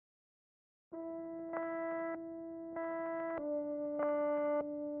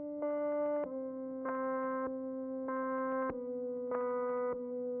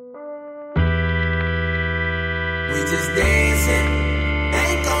just dancing,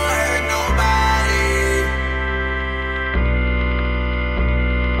 ain't gon' hurt nobody.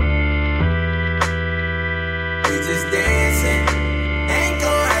 We just dancing, ain't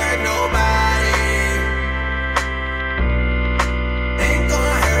gon' hurt nobody. Ain't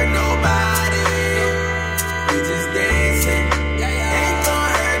gon' hurt nobody. We just dancing, ain't gon'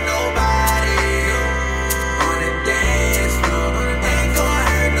 hurt nobody. On the dance floor, ain't gon'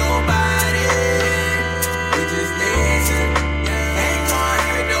 hurt nobody. We just dancing, ain't gon'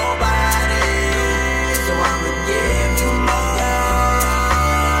 hurt nobody. So I'ma give you more.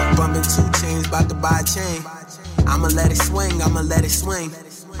 Bumping 2 Chainz, bout to buy a chain. I'ma let it swing, I'ma let it swing.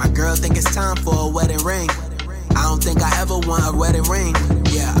 My girl think it's time for a wedding ring. I don't think I ever want a wedding ring.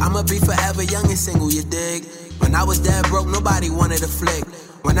 Yeah, I'ma be forever young and single, you dig? When I was dead broke, nobody wanted a flick.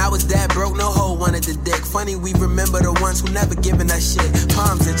 When I was dead broke, no hoe wanted the dick. Funny, we remember the ones who never given us shit.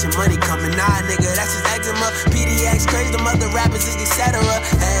 Palms itching, money coming, nah nigga, that's just eczema. PDX, crazy, them other rappers is etc.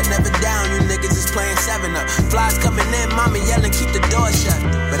 Head never down, you niggas is playing 7-Up. Flies coming in, mama yelling, keep the door shut.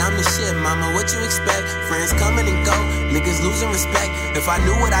 But I'm the shit, mama, what you expect? Friends coming and go, niggas losing respect. If I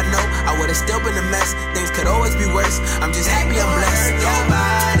knew what I know, I would've still been a mess. Things could always be worse, I'm just happy I'm blessed.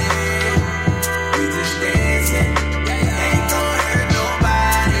 Nobody, we just dancing.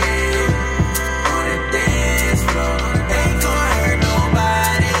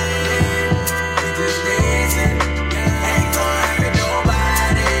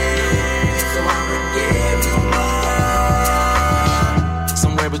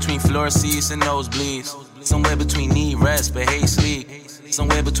 Between floor seats and nosebleeds, somewhere between need rest but hate sleep,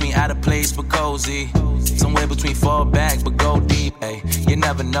 somewhere between out of place but cozy, somewhere between fall back but go deep. Ay, you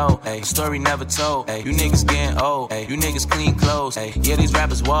never know, ay, story never told. Ay, you niggas getting old, ay, you niggas clean clothes. Ay, yeah, these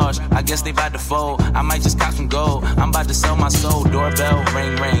rappers wash, I guess they bout to fold. I might just cop some gold, I'm about to sell my soul. Doorbell,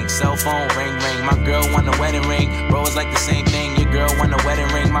 ring ring, cell phone, ring ring. My girl want a wedding ring, bro, it's like the same thing. Your girl want a wedding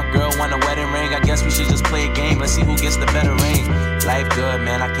ring, my girl want a wedding ring. I guess we should just play a game, let's see who gets the better ring. Life good,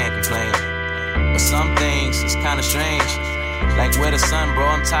 man, I can't complain. But some things, it's kinda strange. Like where the sun, bro,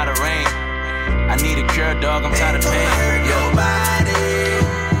 I'm tired of rain. I need a cure, dog, I'm tired of pain. Ain't gon' hurt nobody.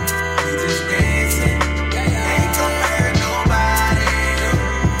 We just dancing. Ain't gon' hurt nobody.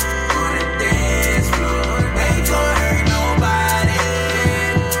 On the dance floor. Ain't gon' hurt nobody.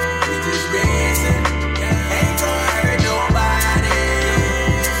 We just dancing. Ain't gon' hurt nobody.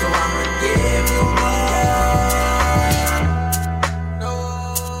 So I'ma give you more.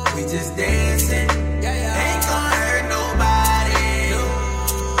 We just dancing. Ain't gon' hurt nobody.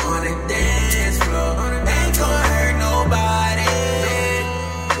 On the dance floor. Ain't gon' hurt nobody.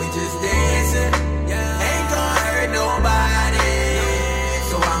 We just dancing. Ain't gon' hurt nobody.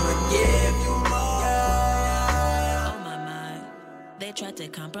 So I'ma give you more. On my mind, they tried to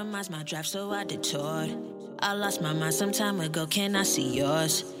compromise my draft, so I detoured. I lost my mind some time ago, can I see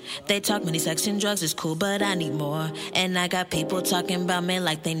yours? They talk money, sex, and drugs is cool, but I need more. And I got people talking about me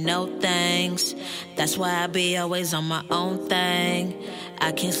like they know things. That's why I be always on my own thing.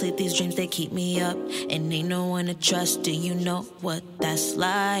 I can't sleep, these dreams, they keep me up. And ain't no one to trust, do you know what that's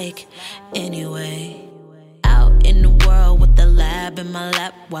like? Anyway, out in the world with the lab in my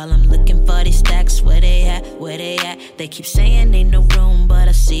lap, while I'm looking for these stacks, where they at, where they at? They keep saying ain't no room, but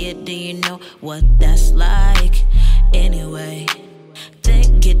I see it, do you know what that's like? Anyway,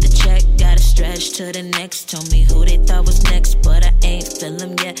 didn't get the check, gotta stretch to the next. Told me who they thought was next, but I ain't feel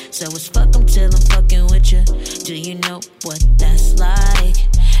them yet. So it's fuck them till I'm fucking with you. Do you know what that's like?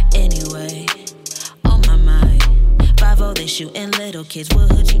 Anyway, on my mind, 5-0, they shooting little kids,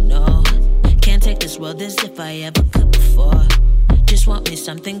 what hood you know? Can't take this world as if I ever could before. Just want me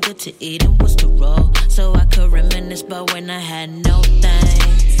something good to eat and what's to roll, so I could reminisce about when I had no thing.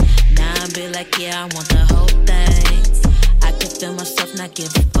 Now I be like, yeah, I want the whole thing. I could feel myself not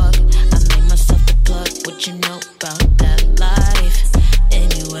give a fuck. I made myself a plug. What you know about that life?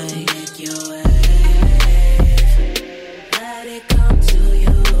 Anyway, make your wave. Let it come to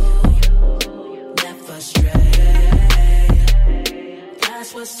you. Never stray.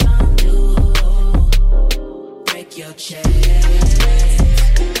 That's what some do. Break your chains.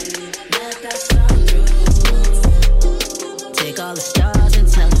 Let that sun through. Take all the stars and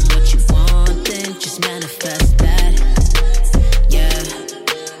tell them what you want, then just manifest that. Yeah,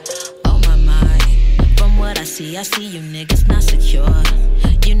 on my mind. From what I see you niggas not secure.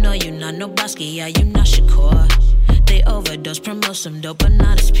 You know you're not no Bosky, yeah, you not Shakur. They overdose, promote some dope, but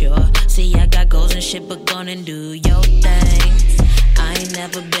not as pure. See, I got goals and shit, but gonna do your thing. I ain't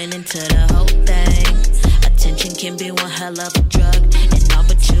never been into the whole thing. Attention can be one hell of a drug, and all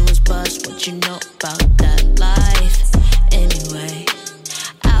but you is buzz. What you know about that life? Anyway,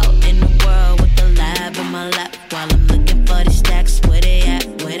 out in the world with the lab in my lap while I'm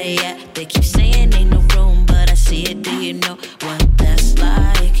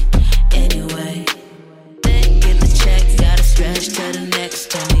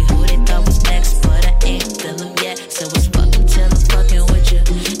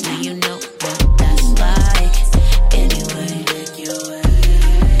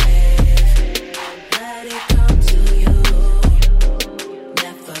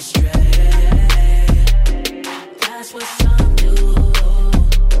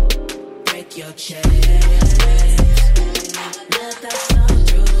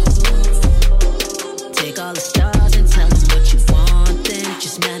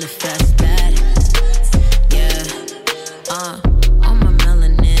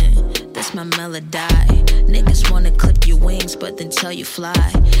smell or die. Niggas wanna clip your wings, but then tell you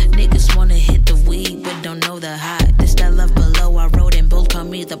fly. Niggas wanna hit the weed, but don't know the high. This that love below I wrote and bold call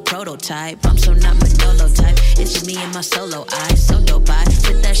me the prototype. I'm so not Manolo type. It's just me and my solo eyes. So dope I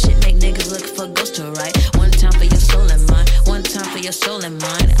with that shit make niggas look for ghosts to write. One time for your soul and mine, one time for your soul and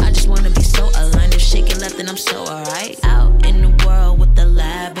mine. I just wanna be so aligned. If shit get left then I'm so alright. Out in the world with the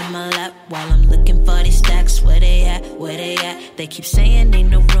lab in my lap while I'm looking for these stacks. Where they at? Where they at? They keep saying ain't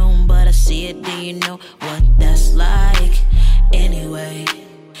no room, but I see it. Do you know what that's like? Anyway,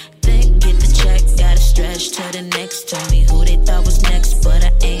 then get the check, gotta stretch to the next. Tell me who they thought was next, but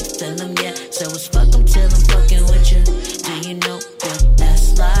I ain't feel them yet. So it's fuck them till I'm fucking with you. Do you know what that's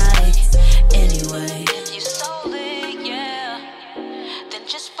like? Anyway, if you sold it, yeah, then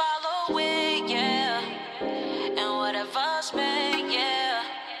just follow it, yeah. And whatever's meant, yeah,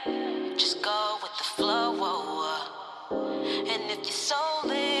 just go with the flow. And if you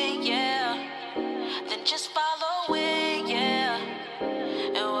sold it, yeah, then just follow it, yeah.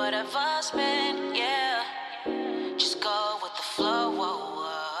 And whatever's meant, yeah, just go with the flow.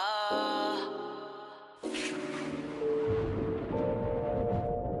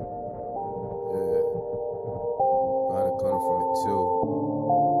 Around the corner from it too.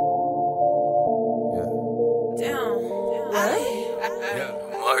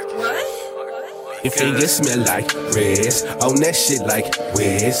 Your fingers smell like Riz, on that shit like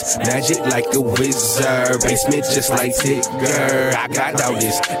Wiz, magic like a wizard, basement just like Tigger. I got all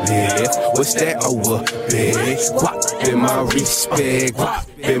this live, what's that over big? Guap in my respect, guap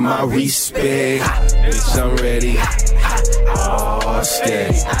in my respect. Bitch, I'm ready, all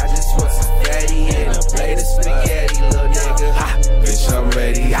steady. I just want some fatty and a plate of spaghetti, little nigga. Bitch, I'm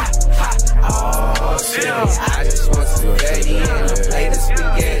ready, all steady. I just want some fatty and a plate of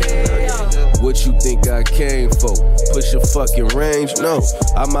spaghetti, little nigga. What you think I came for? Push a fucking range? No,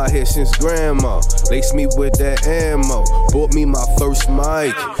 I'm out here since grandma. Lace me with that ammo. Bought me my first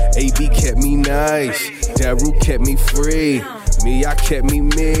mic. AB kept me nice. Daru kept me free. Me, I kept me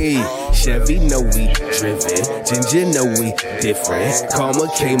me. Chevy know we driven. Ginger know we different. Karma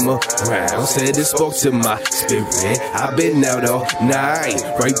came around. Said it spoke to my spirit. I've been out all night.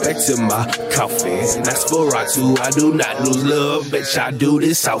 Right back to my coffin. That's for Ratu. I do not lose love. Bitch, I do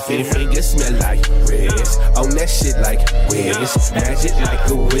this outfit. Fingers smell like Riz. On that shit like Wiz. Magic like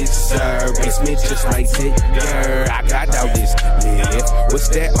a wizard. Basement just like Tigger. I got all this live. What's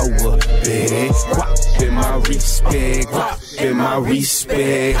that over big? Guap in my respect. Guap in my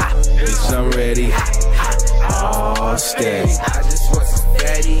respect. Bitch, I'm ready. All steady. I just want some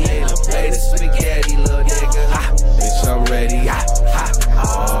fatty and a plate of spaghetti, little nigga. Bitch, I'm ready.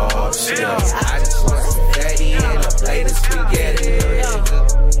 All steady. I just want some fatty and a plate of spaghetti, little nigga.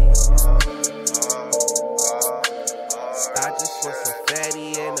 I just want some fatty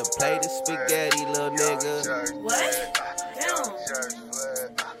and a plate of spaghetti, little nigga. What? Damn.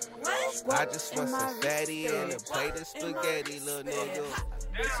 What? I just want some fatty and a plate of spaghetti, little nigga.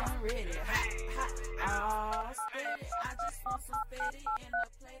 Bitch, I'm ready. I just want some fatty and a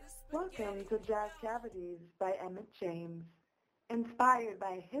plate of spaghetti. Welcome to Jazz Cavities by Emmett James, inspired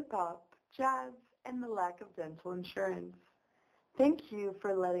by hip-hop, jazz, and the lack of dental insurance. Thank you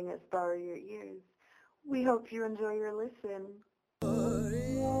for letting us borrow your ears. We hope you enjoy your listen.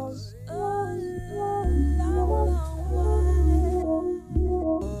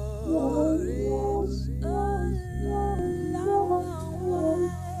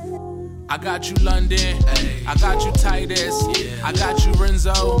 I got you London, I got you Titus, I got you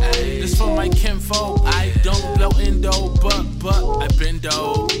Renzo. This for my kinfolk. I don't blow endo, but I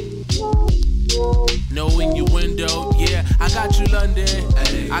bendo. No innuendo, yeah. I got you London,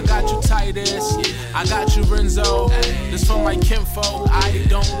 I got you Titus, I got you Renzo. This for my kinfolk. I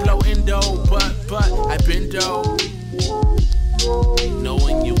don't blow endo, but I bendo. No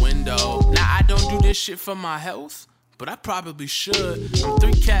innuendo. Now I don't do this shit for my health, but I probably should. I'm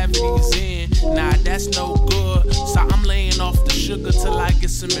 3 cavities in, nah, that's no good. So I'm laying off the sugar till I get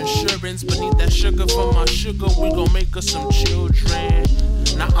some insurance. But need that sugar for my sugar, we gon' make us some children.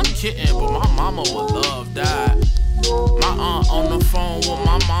 Now I'm kidding, but my mama would love that. My aunt on the phone with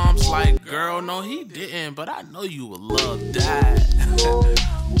my mom's like, girl, no he didn't, but I know you would love that.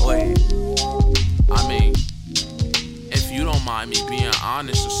 Wait, I mean, if you don't mind me being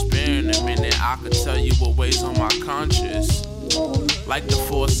honest or sparing a minute, I could tell you what weighs on my conscience. Like the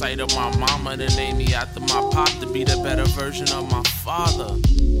foresight of my mama to name me after my pop to be the better version of my father.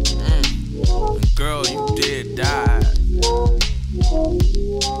 And girl, you did die.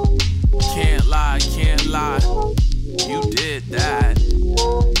 Can't lie, you did that.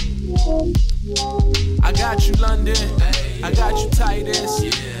 I got you London, I got you Titus,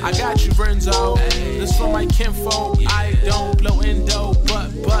 I got you Renzo. This for my kinfolk, I don't blow endo,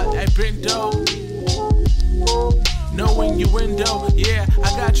 but I been dope. Knowing you window, yeah, I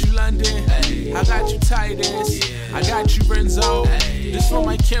got you London, I got you Titus, I got you Renzo. This for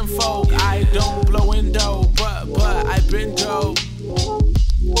my kinfolk, I don't blow endo, but I been dope.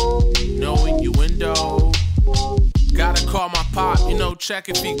 Knowing you window. Gotta call my pop, you know, check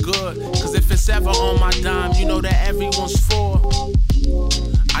if he good. Cause if it's ever on my dime, you know that everyone's for.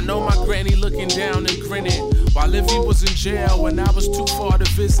 I know my granny looking down and grinning while Livy was in jail when I was too far to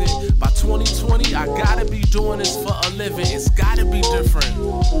visit. By 2020, I gotta be doing this for a living. It's gotta be different.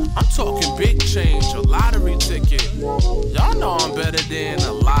 I'm talking big change, a lottery ticket. Y'all know I'm better than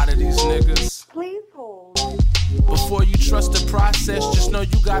a lot of these niggas. Please hold. Before you trust the process, just know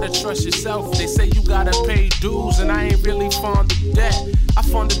you gotta trust yourself. They say you gotta pay dues, and I ain't really fond of that. I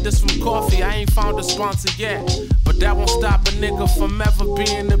funded this from coffee, I ain't found a sponsor yet. But that won't stop a nigga from ever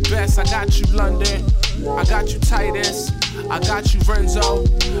being the best. I got you London, I got you Titus, I got you Renzo.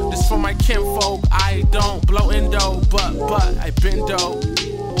 This for my kinfolk, I don't blow endo, but I been dope.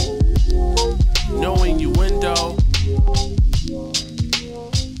 Knowing you window.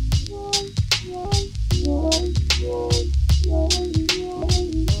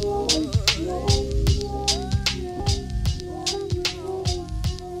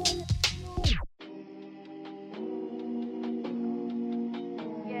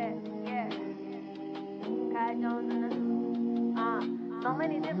 So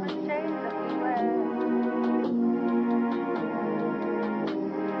many different shades that we wear.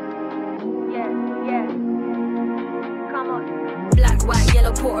 Yeah. Come on. Black, white,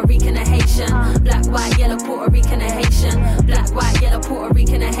 yellow, Puerto Rican, and Haitian. Black, white, yellow, Puerto Rican, and Haitian. Black, white, yellow, Puerto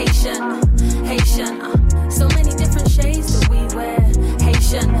Rican, and Haitian. Haitian. So many different shades that we wear.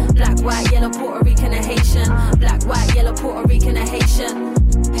 Haitian. Black, white, yellow, Puerto Rican, and Haitian. Black, white, yellow, Puerto Rican, and Haitian.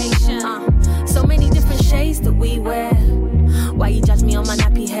 Haitian. So many different shades that we wear. Why you judge me on my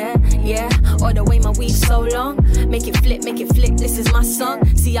nappy hair? Yeah, or the way my weave's so long. Make it flip, this is my song.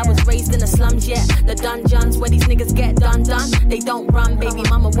 See, I was raised in the slums, yeah. The dungeons where these niggas get done. They don't run, baby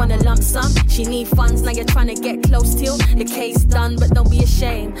mama wanna lump sum. She need funds, now you're trying to get close till the case done. But don't be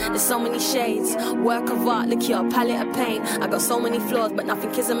ashamed, there's so many shades. Work of art, look your palette of pain. I got so many flaws, but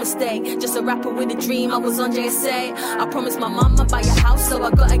nothing is a mistake. Just a rapper with a dream, I was on JSA. I promised my mama buy a house, so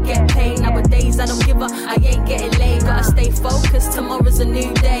I gotta get paid. Nowadays I don't give up, I ain't getting laid. Gotta stay focused, tomorrow's a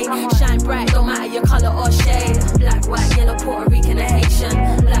new day. Shine bright, don't matter your color or shade. Black, white, yellow, Puerto Rican, and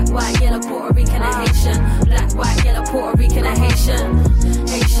Haitian. Black, white, yellow, Puerto Rican, and Haitian. Black, white, yellow, Puerto Rican, and Haitian.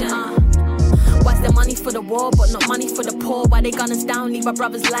 Haitian. Why's there money for the war, but not money for the poor? Why they gun us down, leave our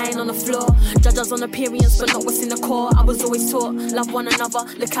brothers lying on the floor? Judge us on appearance, but not what's in the core. I was always taught, love one another,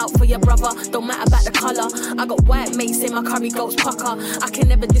 look out for your brother. Don't matter about the colour. I got white mates, say my curry goes pucker. I can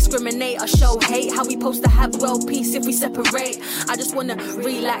never discriminate or show hate. How we supposed to have world peace if we separate? I just wanna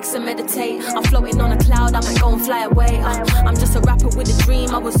relax and meditate. I'm floating on a cloud, I might go and fly away. I'm just a rapper with a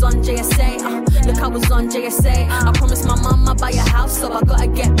dream, I was on JSA. Look, I was on JSA. I promised my mama buy a house, so I gotta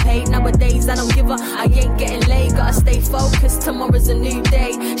get paid. Nowadays I don't give up, I ain't getting laid. Gotta stay focused, tomorrow's a new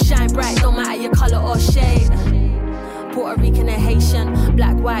day. Shine bright, don't matter your color or shade. Puerto Rican and Haitian.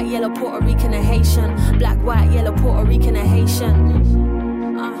 Black, white, yellow, Puerto Rican and Haitian. Black, white, yellow, Puerto Rican and Haitian.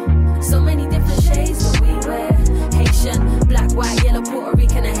 So many different shades that we wear. Haitian. Black, white, yellow, Puerto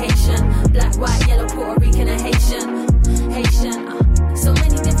Rican and Haitian. Black, white, yellow, Puerto Rican and Haitian. Haitian. So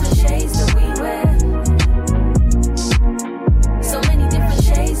many different shades that we wear. So many different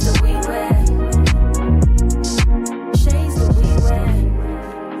shades that we wear. Shades that we wear.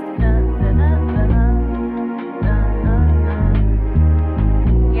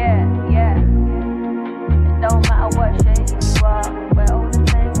 Yeah. It don't matter what shade you are, we're all the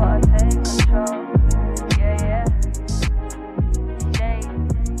same, gotta take control. Yeah. Shade.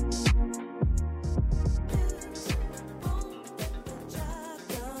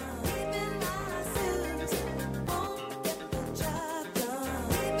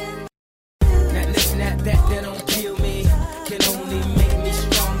 That don't kill me, can only make me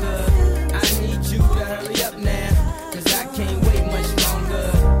stronger. I need you to hurry up now, cause I can't wait much longer.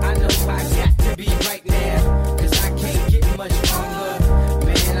 I know I got to be right now, cause I can't get much longer.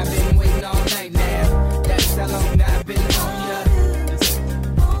 Man, I've been waiting all night now, that's how long I've been on ya.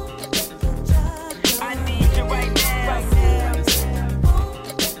 I need you right now.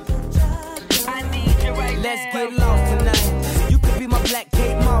 I need you right now. Let's get lost tonight. You could be my Black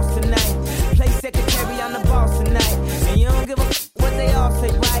Kate Moss tonight. Play secretary on the boss tonight. And you don't give a what they all say,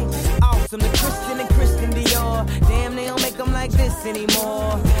 right? Awesome, the Christian and Christian Dior. Damn, they don't make them like this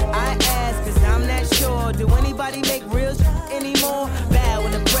anymore. I ask, cause I'm not sure. more. Do anybody make real anymore? Bow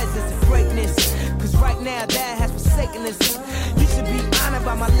in the presence of greatness. Cause right now that has forsaken us. You should be honored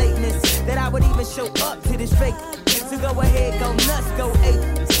by my lateness. That I would even show up to this fake. So go ahead, go nuts, go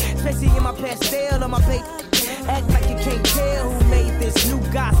ape. Especially in my pastel on my paper. Act like you can't tell who made this new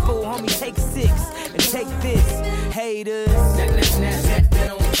gospel. Homie, take 6 and take this. Haters. That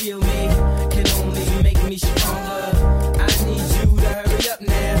don't kill me. Can only make me stronger. I need you to hurry up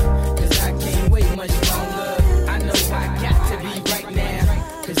now. Cause I can't wait much longer. I know I got to be right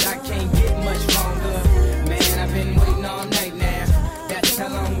now. Cause I can't get much longer. Man, I've been waiting all night now. That's how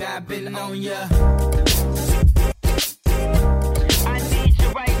long I've been on ya.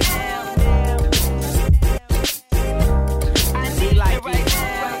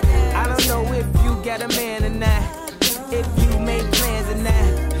 Got a man or not, if you made plans or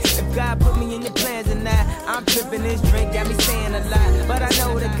not, if God put me in your plans or not. I'm tripping, this drink got me saying a lot, but I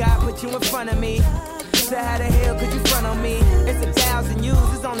know that God put you in front of me. So how the hell could you front on me? It's 1,000 yous,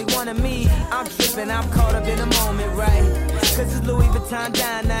 there's only one of me. I'm tripping, I'm caught up in the moment, right? Cause it's Louis Vuitton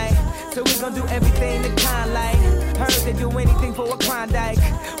dine night, so we gon' do everything the kind like. Heard they do anything for a Klondike.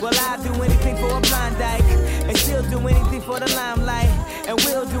 Well, I'll do anything for a blind dyke, and she'll do anything for the limelight, and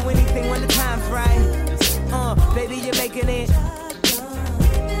we'll do anything when the time's right. Baby, you're making it.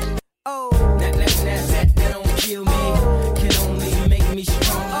 Oh, that don't kill me. Can only make me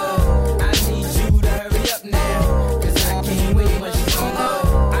stronger. I need you to hurry up now. Cause I can't wait much longer.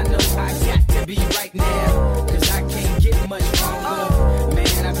 I know I got to be right now. Cause I can't get much longer.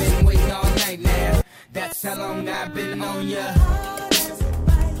 Man, I've been waiting all night now. That's how long I've been on ya.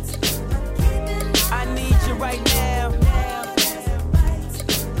 I need you right now.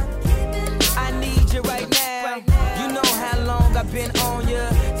 I need you right now. You know how long I've been on ya.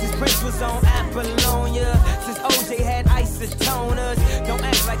 Since Prince was on Apollonia. Since OJ had isotoners. Don't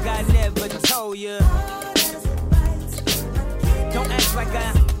act like I never told ya. Don't act like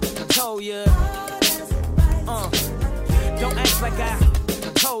I told ya. Don't act like I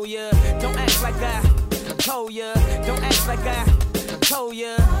told ya. Don't act like I told ya. Don't act like I told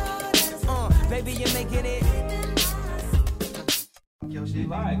ya. Baby, you're making it. Yo, shit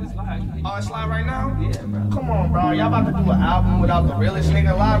live, it's live. Oh, it's live right now? Yeah, bro. Come on, bro. Y'all about to do an album without the realest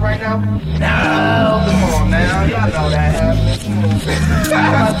nigga live right now? No, come on, man. Y'all know that happening. Come on.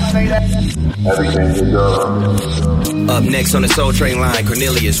 I'm about to say that. Everything you go. Up next on the Soul Train line,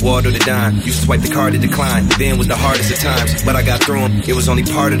 Cornelius, Waldo the Don. Used to swipe the card to decline. Then was the hardest of times, but I got through them. It was only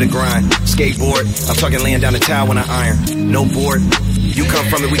part of the grind. Skateboard, I'm talking laying down the towel when I iron. No board. You come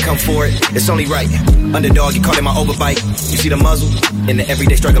from it, we come for it. It's only right. Underdog, you call it my overbite. You see the muzzle? In the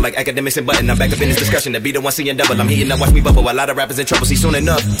everyday struggle like academics and button. I'm back up in this discussion to be the one seeing double. I'm heating up, watch me bubble. A lot of rappers in trouble, see soon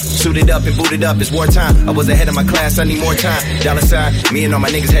enough. Suited up and booted up, it's wartime. I was ahead of my class, I need more time. Dollar sign, me and all my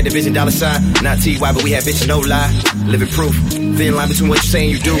niggas had division, dollar sign. Not TY, but we had bitches, no lie. Living proof, thin line between what you saying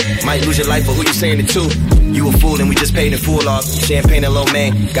you do. Might lose your life, but who you saying it to? You a fool and we just paid in full off. Champagne and low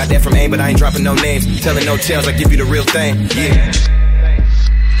man, got that from AIM, but I ain't dropping no names. Telling no tales, I give you the real thing, yeah.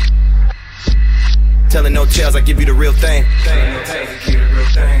 Telling no tales, I give you the real thing.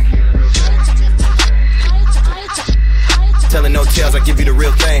 Telling no tales, I give you the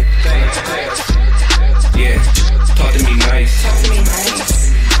real thing. Yeah, talk to me nice.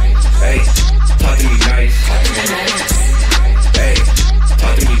 Hey, talk to me nice. Hey,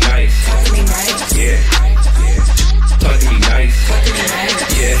 talk to me nice. Yeah, talk to me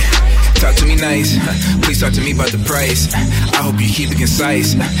nice. Yeah. Talk to me nice, please talk to me about the price. I hope you keep it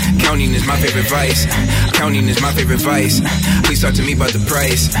concise. Counting is my favorite vice. Counting is my favorite vice. Please talk to me about the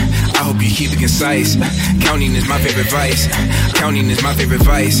price. I hope you keep it concise. Counting is my favorite vice. Counting is my favorite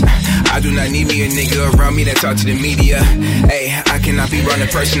vice. I do not need me a nigga around me that talk to the media. Hey, I cannot be around a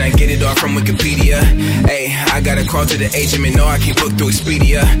person that get it all from Wikipedia. Hey, I gotta call to the agent and know I can't book through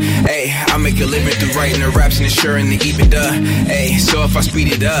Expedia. Hey, I make a living through writing the raps and ensuring the EBITDA. Hey, so if I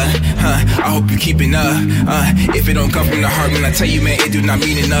speed it up, I hope you keeping up. If it don't come from the heart, when I tell you, man, it do not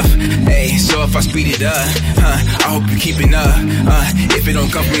mean enough. Hey, so if I speed it up, I hope you keeping up. If it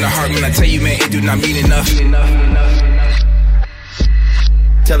don't come from the heart, when I tell you, man, it do not mean enough.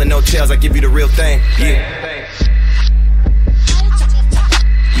 Telling no tales, I give you the real thing. Yeah.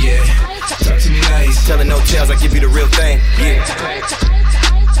 Yeah. Talk to me nice. Telling no tales, I give you the real thing. Yeah.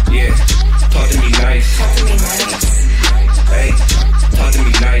 Yeah. Talk to me nice. Hey. Talk to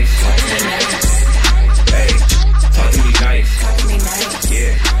me nice. Hey, talk to me nice.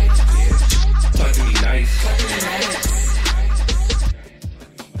 Yeah. Talk to me nice.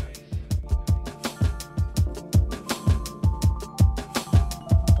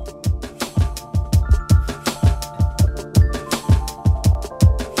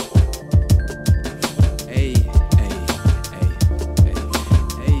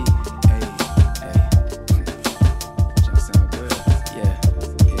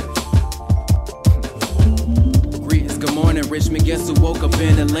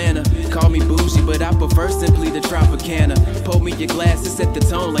 to set the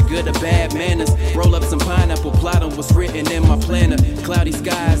tone like good or bad manners. Roll up some pineapple, plot on what's written in my planner. Cloudy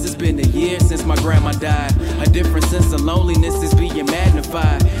skies, it's been a year since my grandma died. A different sense of loneliness is being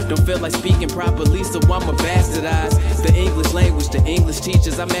magnified. Don't feel like speaking properly, so I'ma bastardize the English language. The English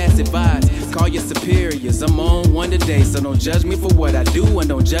teachers, I'm asked advise. Call your superiors, I'm on one today. So don't judge me for what I do and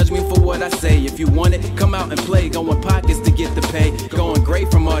don't judge me for what I say. If you want it, come out and play. Going pockets to get the pay. Going great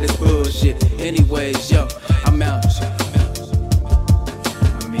from all this bullshit. Anyways, yo, I'm out.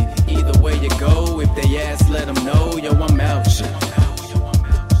 I mean, either way you go, if they ask, let them know, yo, I'm out.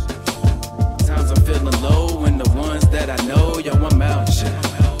 Times I'm feeling low, and the ones that I know, yo, I'm out.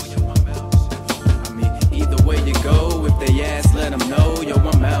 I mean, either way you go, if they ask, let them know, yo,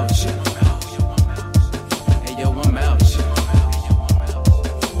 I'm out. Hey, yo, I'm out.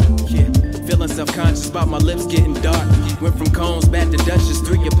 Feeling self-conscious about my lips getting dark. Went from cones back to Dutchess,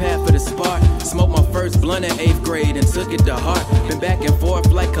 through your path for the spark. Smoked my first blunt in 8th grade and took it to heart. Been back and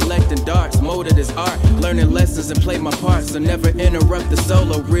forth like collecting darts. Molded as art, learning lessons and play my part. So never interrupt the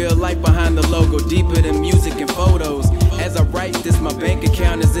solo. Real life behind the logo, deeper than music and photos. As I write this, my bank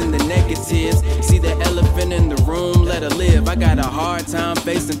account is in the negatives. See the elephant in the room, let her live. I got a hard time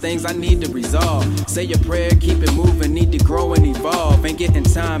facing things I need to resolve. Say your prayer, keep it moving, need to grow and evolve. Ain't getting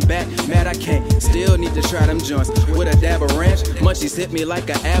time back, mad I can't. Still need to try them joints with a dab of ranch. Munchies hit me like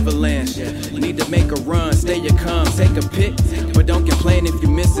an avalanche. Need to make a run, stay your calm, take a pic. But don't complain if you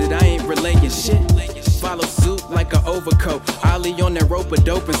miss it, I ain't relaying shit. Follow suit like an overcoat. Ollie on that rope of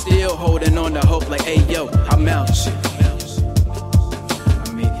dope and still holding on to hope like, hey yo, I'm out.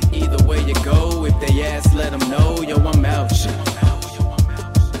 I mean, either way you go, if they ask, let them know, yo, I'm out.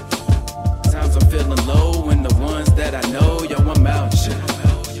 Times I'm feeling low, and the ones that I know, yo, I'm out.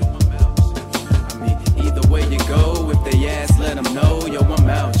 I mean, either way you go, if they ask, let them know, yo, I'm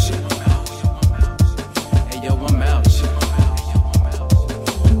out. Hey, yo, I'm out.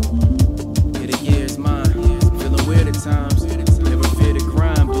 Yeah, the year's mine. Feeling weird at times. Never fear the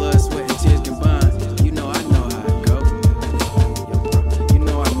grind. Blood, sweat, and tears combined. You know I know how it go. You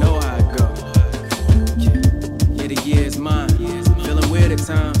know I know how it go. Yeah, the year's mine. Feeling weird at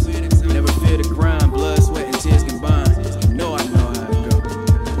times. Never fear the grind. Blood, sweat, and tears combined. You know I know how it go.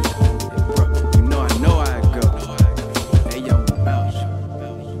 You know I know how it go. Hey, yo, I'm out.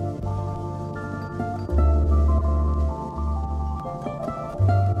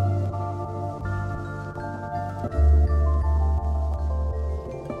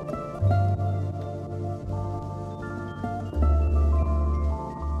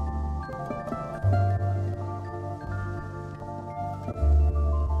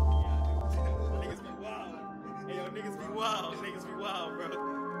 Niggas be wild, bro.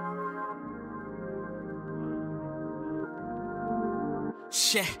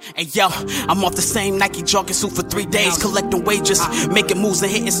 Shit, hey yo, I'm off the same Nike jogging suit for 3 days, collecting wages, making moves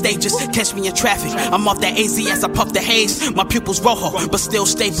and hitting stages. Catch me in traffic, I'm off that AZ as I puff the haze. My pupils rojo, but still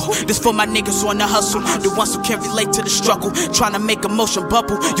stable. This for my niggas on the hustle, the ones who can relate to the struggle, trying to make emotion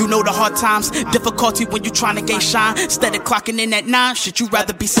bubble. You know the hard times, difficulty when you trying to gain shine. Instead of clocking in at 9, shit you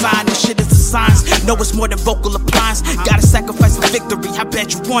rather be signed. This shit is a science, no it's more than vocal appliance. Gotta sacrifice for victory, I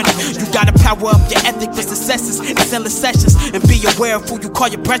bet you want it. You gotta power up your ethic for successes. It's endless sessions, and be aware of who you call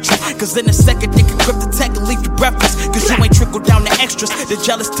your brethren. Cause in a second they can grip the tech and leave you breathless. Cause you ain't trickled down the extras. The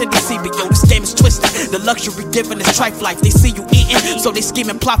jealous tendency, but yo, this game is twisted. The luxury given is trife life. They see you eating, so they scheme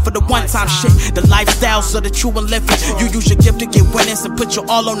and plot for the one time shit. The lifestyle so that you and living. You use your gift to get winnings and put your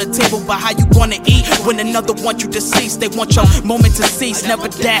all on the table. But how you gonna eat when another want you deceased? They want your moment to cease, never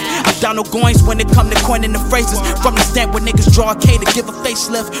that. I'm Donald Goins when it come to coining the phrases. From the stamp where niggas draw a K to give a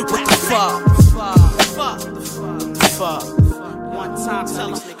facelift. What the fuck? One time,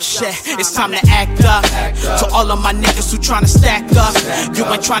 shit, it's time to act up. To all of my niggas who tryna stack up. You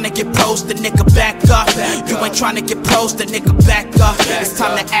ain't tryna get pros, the nigga back up. You ain't tryna get pros, the nigga back up. It's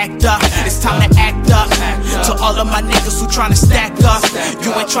time to act up. It's time to act up. To all of my niggas who tryna stack up.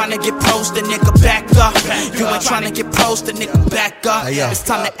 You ain't tryna get pros, the nigga back up. You ain't tryna get pros, the nigga back up. It's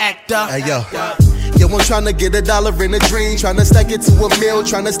time to act up. Yo, I'm tryna get $1 in a dream, tryna stack it to a meal,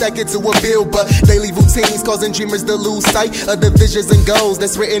 tryna stack it to a bill, but daily routines causing dreamers to lose sight of the visions and goals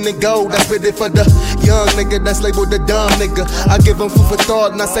that's written in gold. That's written for the young nigga that's labeled the dumb nigga. I give them food for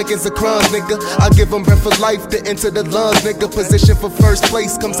thought, not seconds of crumbs, nigga. I give them breath for life to enter the lungs, nigga. Position for first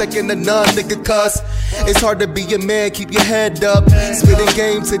place, come second to none, nigga. Cause it's hard to be a man, keep your head up. Spitting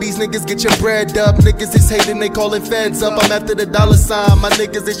game to these niggas, get your bread up. Niggas is hating, they calling feds up. I'm after the $sign, my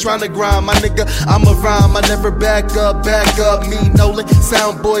niggas is tryna grind, my nigga. I'm a rhyme, I never back up. Me, Nolan,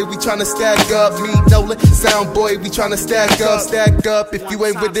 sound boy, we tryna stack up. Me, Nolan, sound boy, we tryna stack up. If you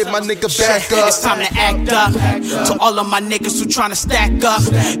ain't with it, my nigga, back up. It's time to act up. To all of my niggas who tryna stack up.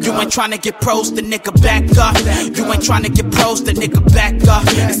 You ain't tryna get pros, the nigga back up. You ain't tryna get pros, the nigga back up.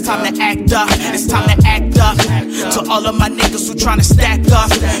 It's time to act up. It's time to act up. To all of my niggas who tryna stack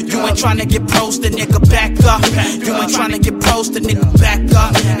up. You ain't tryna get pros, the nigga back up. You ain't tryna get pros, the nigga back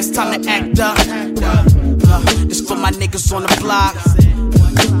up. It's time to act up. This for my niggas on the block,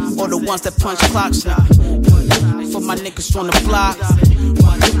 or the ones that punch clocks. For my niggas on the block,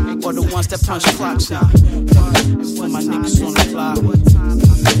 or the ones that punch clocks. For my niggas on the block,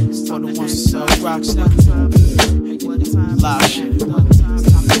 or the ones that sell rocks. Loud shit.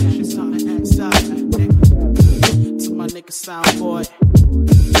 To my nigga Soundboy,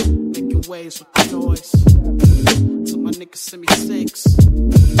 making waves with the noise. To my nigga Semi 6,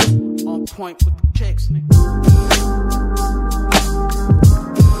 on point with the kicks, nigga.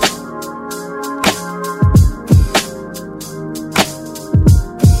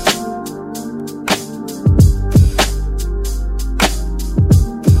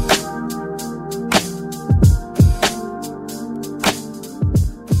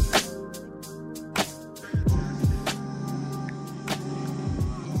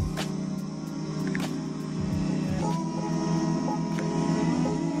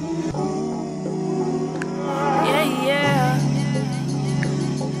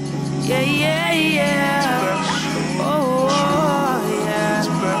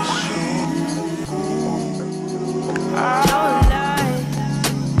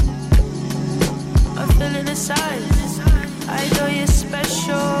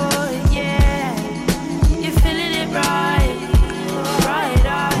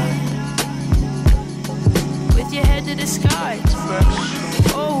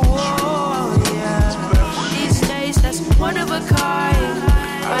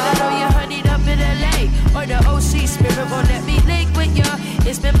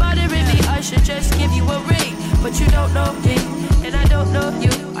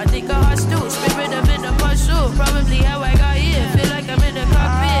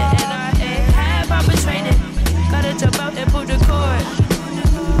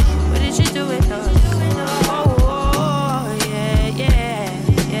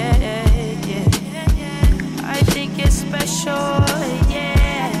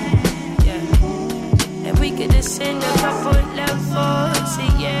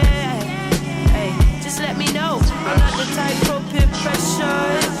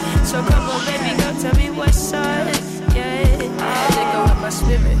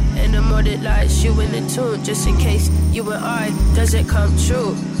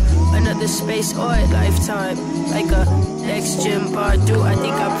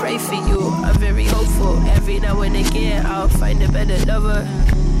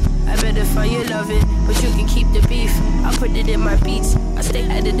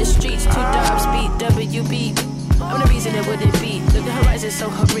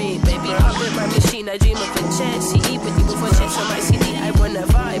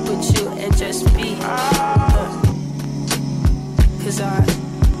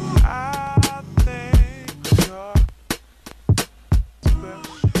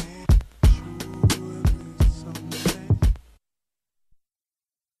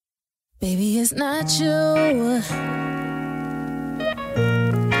 Baby, it's not you.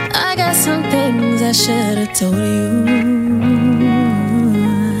 I got some things I should have told you.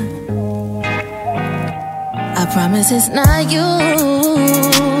 I promise it's not you.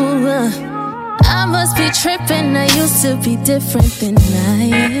 I must be tripping. I used to be different than I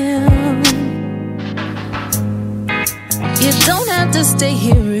am. You don't have to stay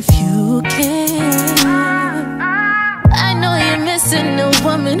here if you can. I know you're missing a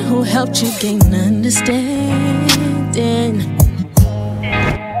woman who helped you gain understanding.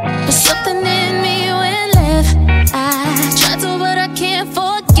 But something in me went left. I tried to, but I can't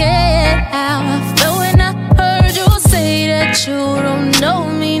forget how I felt when I heard you say that you don't know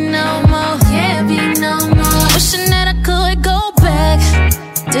me no more. Can't be no more. Wishing that I could go back.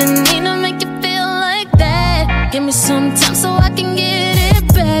 Didn't mean to make you feel like that. Give me some time so I can get it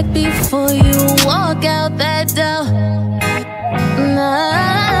back before you walk out that door.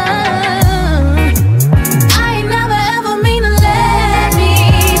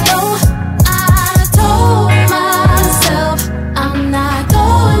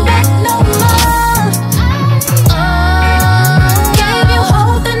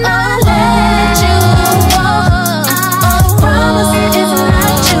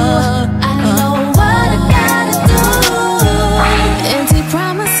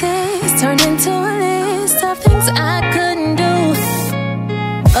 Turned into a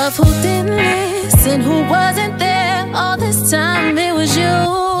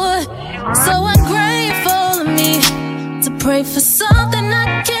more than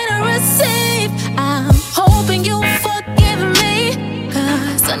I can receive. I'm hoping you forgive me,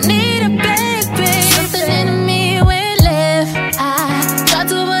 'cause I need a baby. Something in me will live. I try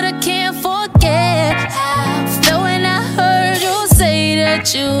to, but I can't forget. I felt when I heard you say that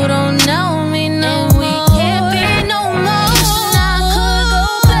you don't know me no more. We can't be no more. Wishing I could go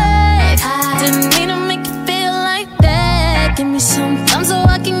back. I didn't mean to make you feel like that. Give me some time so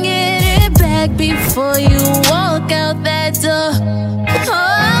I can get it back before you walk out that door.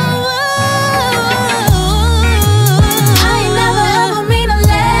 I ain't never ever mean to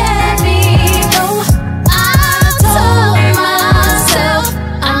let me go. I told myself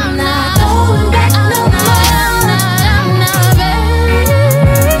I'm not going back no more. I'm not ready.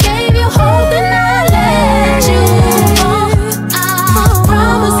 Gave you hope and I let you go. I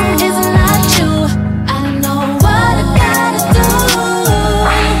promise it's not you. I know what I gotta do.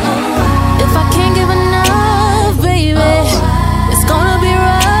 If I can't give enough, baby, it's gonna be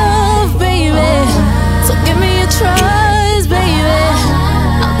rough, baby. So give me your trust, baby.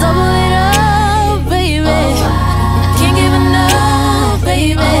 I'll double it up, baby. I can't give enough,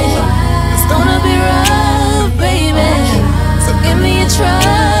 baby. It's gonna be rough, baby. So give me your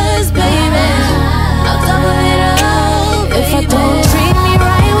trust, baby. I'll double it up, baby. If I don't treat me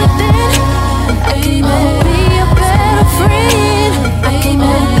right within, I can never be a better friend. I can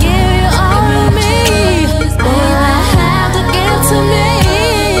never give you all of me. All I have to give to me.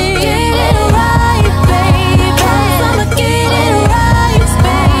 Get it right, baby. Promise I'ma get it right,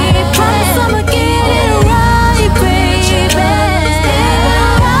 baby. Promise I'ma get it right, baby. Get it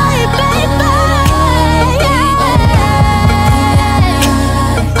right, baby.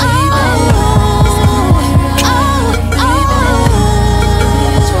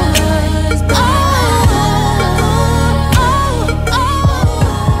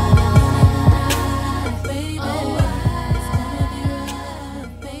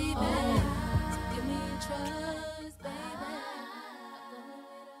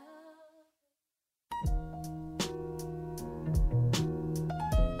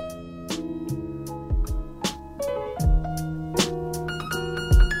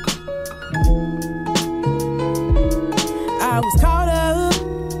 I was caught up,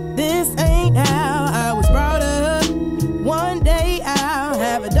 this ain't how I was brought up. One day I'll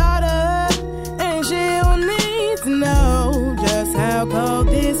have a daughter, and she'll need to know just how cold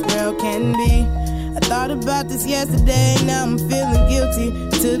this world can be. I thought about this yesterday, now I'm feeling guilty.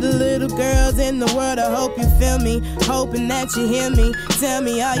 To the little girls in the world, I hope you feel me, hoping that you hear me. Tell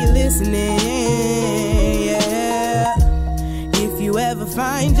me, are you listening? Yeah. If you ever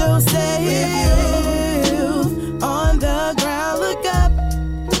find yourself on the ground, look up,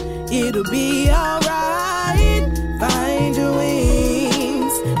 it'll be alright. Find your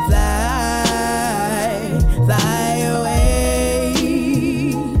wings, fly, fly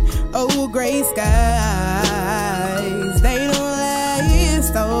away. Oh, gray skies, they don't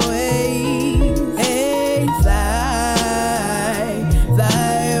last always. Hey, fly,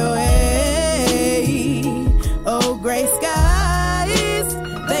 fly away. Oh, gray skies,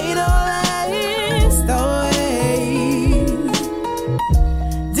 they don't last always.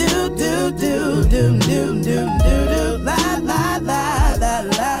 Do do do do do do do do la la la la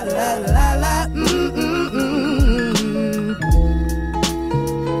la la la la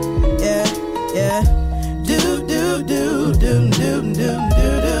yeah yeah do do do do do do do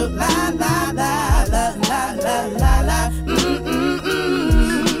do la la la la la la la la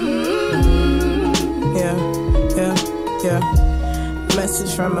yeah yeah yeah.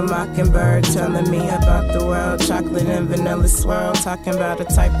 Message from a mockingbird telling me about the world. Chocolate and vanilla swirl, talking about a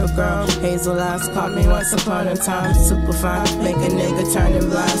type of girl. Hazel eyes caught me once upon a time. Super fine, make a nigga turning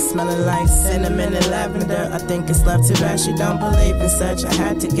blind. Smelling like cinnamon and lavender. I think it's love, too bad she don't believe in such. I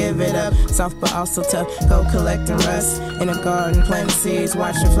had to give it up, soft but also tough. Go collecting rust in a garden, planting seeds,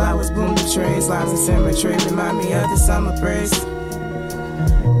 watching flowers bloom the trees. Lives in symmetry remind me of the summer breeze.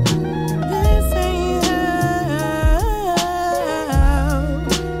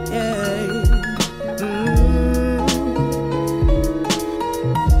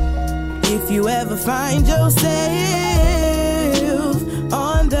 If you ever find yourself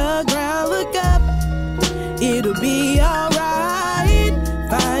on the ground, look up, it'll be alright.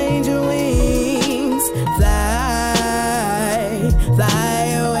 Find your wings, fly, fly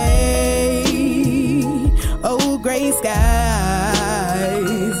away. Oh, gray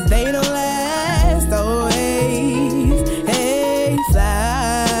skies, they don't last always. Hey,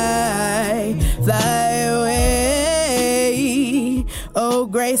 fly, fly away. Oh,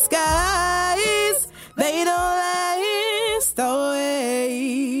 gray skies, they don't last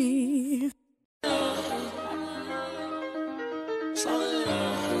always. Slow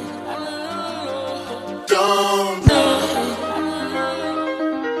Gone.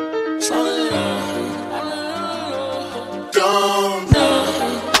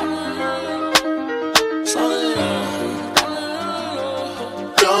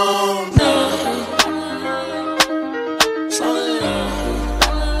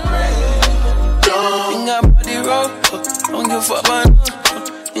 Don't give a fuck about no.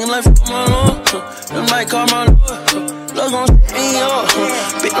 Ain't like fuck my lord. Them might call my lord. Love gon' set me up.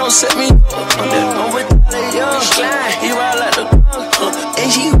 Bitch don't set me up. I'm with the young. He ride like the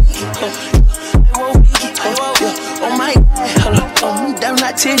and she weak. Oh my God. I'm down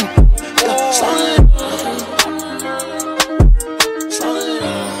like 10.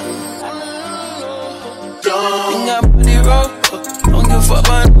 Ain't got body roll. Don't give a fuck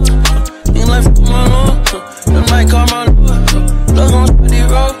about no. Ain't like fuck my lord. Them might call my lord. Love gon' steady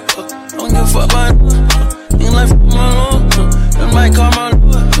roll. Don't give a fuck about no. Ain't like fuck my lord. Them might call my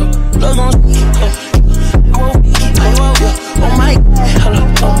lord. Love gon' oh my God.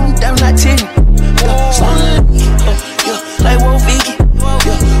 I'm down like 10. Like whoa, Vicky.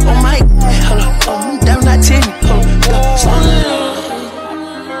 Oh my God. I'm down like 10. Solid.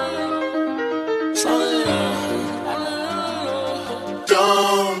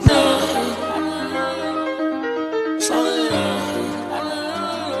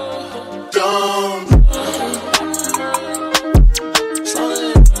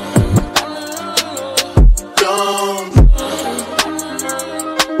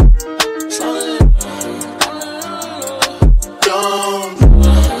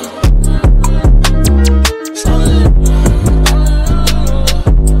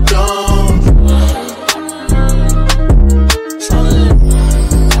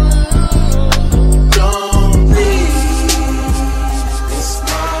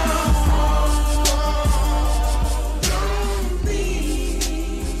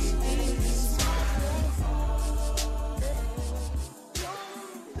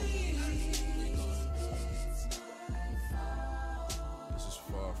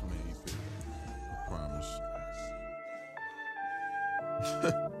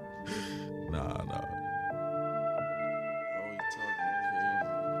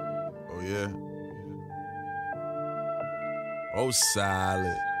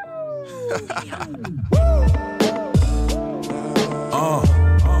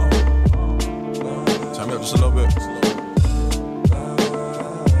 Turn me up just a little bit.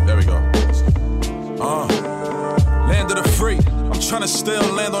 There we go. Land of the free. I'm tryna still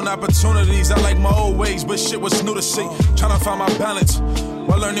land on opportunities. I like my old ways, but shit was new to see. Tryna find my balance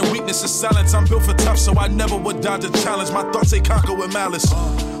while learning weakness is silence. I'm built for tough, so I never would dodge a challenge. My thoughts they conquer with malice.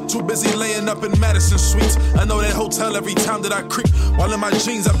 Too busy laying up in Madison Suites. I know that hotel every time that I creep. While in my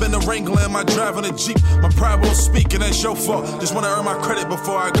jeans, I've been a Wrangler and my driving a Jeep. My pride won't speak, and that's your fault. Just wanna earn my credit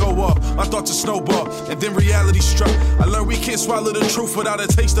before I go off. My thoughts are snowball, and then reality struck. I learned we can't swallow the truth without a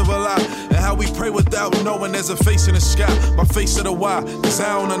taste of a lie. And how we pray without knowing there's a face in the sky. My face of the why, cause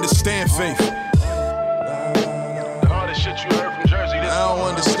I don't understand faith. The hardest shit you heard from Jersey. I don't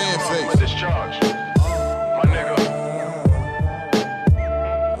understand faith. Discharge. My nigga.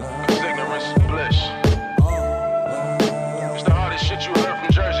 Cause ignorance is bliss. It's the hardest shit you heard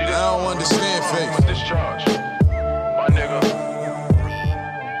from Jersey. I don't understand faith. Discharge. My nigga.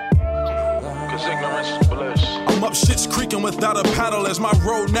 Cause ignorance is bliss. I'm up shit's creaking without a paddle. As my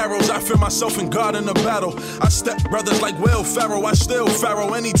road narrows, I fear myself and God in the battle. I step brothers like Will Ferrell. I still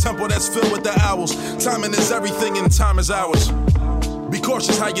pharaoh any temple that's filled with the owls. Timing is everything and time is ours. Be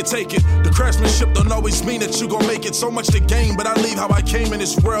cautious how you take it. The craftsmanship don't always mean that you gon' make it. So much to gain, but I leave how I came in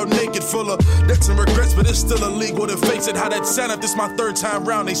this world naked, full of debts and regrets, but it's still illegal to face it. How that sound if this my third time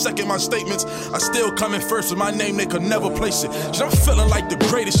round, they second my statements. I still come in first with my name, they could never place it. Shit, I'm feeling like the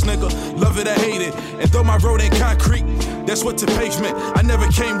greatest nigga, love it or hate it. And though my road ain't concrete, that's what the pavement I never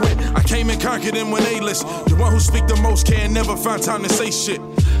came with. I came and conquered them when A-list. The one who speak the most can never find time to say shit.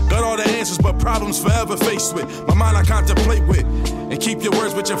 Got all the answers, but problems forever faced with. My mind I contemplate with. And keep your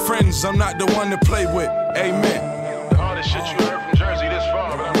words with your friends, I'm not the one to play with. Amen. The hardest shit you heard from Jersey this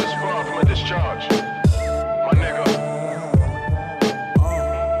far, but I'm this far from a discharge. My nigga.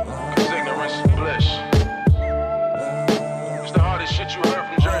 Cause ignorance is bliss. It's the hardest shit you heard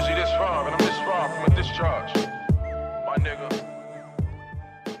from Jersey this far, but I'm this far from a discharge. My nigga.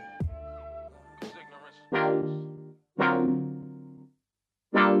 Cause ignorance is bliss.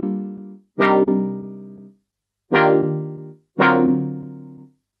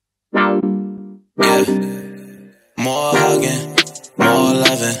 More hugging, more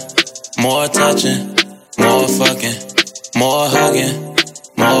loving, more touching, more fucking, more hugging,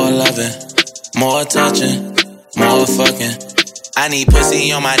 more loving, more touching, more fucking. I need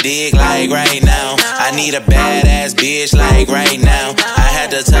pussy on my dick like right now. I need a badass bitch like right now. I had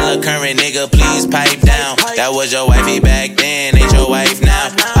to tell a current nigga please pipe down. That was your wifey back then, ain't your wife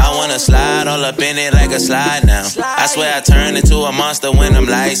now. I wanna slide all up in it like a slide now. I swear I turn into a monster when them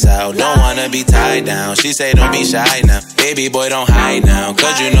lights out. Don't wanna be tied down. She say don't be shy now. Baby boy don't hide now,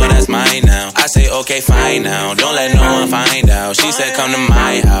 cause you know that's mine now. I say okay fine now, don't let no one find out. She said come to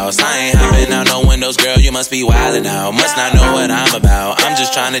my house. I ain't hopping out no windows, girl, you must be wildin' out. Must not know what I'm about. I'm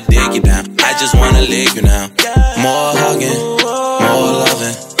just trying to dig you down. I just wanna lick you now. More hugging, more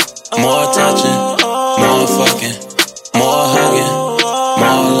loving, more touching, more fucking. More hugging,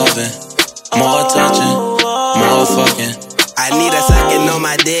 more loving, more touching, more fucking. I need a sucking on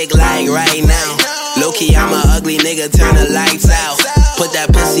my dick like right now. Low-key, I'm a ugly nigga, turn the lights out. Put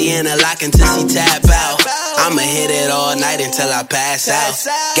that pussy in a lock until she tap out. I'ma hit it all night until I pass out.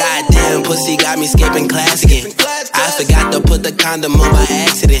 Goddamn, pussy got me skipping class again. I forgot to put the condom on by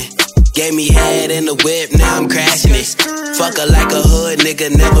accident. Gave me head in the whip, now I'm crashing it. Fuck her like a hood nigga,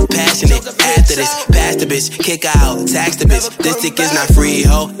 never passionate. After this, pass the bitch, kick her out, tax the bitch. This dick is not free,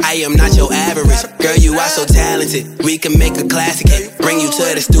 ho, I am not your average. Girl, you are so talented, we can make a classic hit. Bring you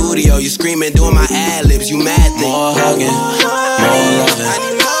to the studio, you screaming, doing my ad-libs, you mad thing. More hugging, more loving,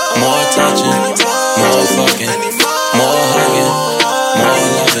 more touching, more fucking. More hugging, more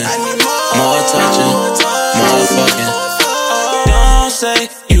loving, more touching, more fucking. Don't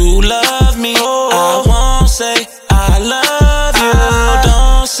say you love me, I won't say I love you.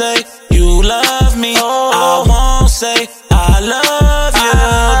 Don't say you love me, I won't say I love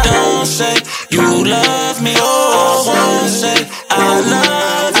you. Don't say you love me, I won't say I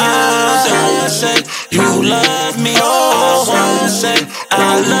love you. Don't say you love me, I won't say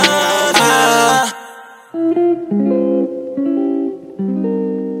I love you.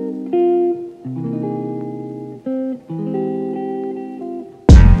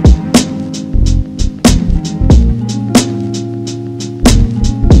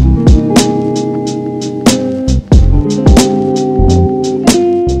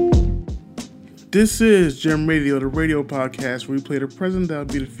 This is Gem Radio, the radio podcast where we play the present, that'll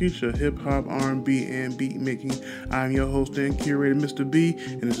be the future, hip-hop, R&B, and beat making. I'm your host and curator, Mr. B,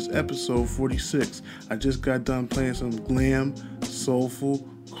 and this is episode 46. I just got done playing some glam, soulful,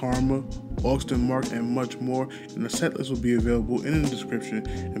 Karma, Austin Mark, and much more, and the set list will be available in the description.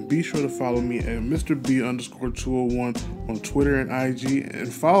 And be sure to follow me at MrB_201 on Twitter and IG,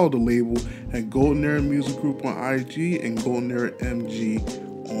 and follow the label at Golden Era Music Group on IG and Golden Era MG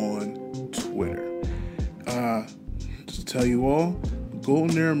on Twitter. Just to tell you all,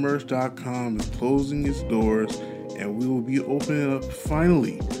 GoldenEraMerch.com is closing its doors, and we will be opening up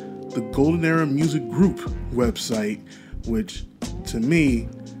finally the Golden Era Music Group website, which to me,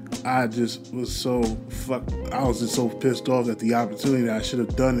 I just was so I was just so pissed off at the opportunity that I should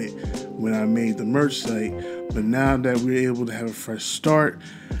have done it when I made the merch site. But now that we're able to have a fresh start,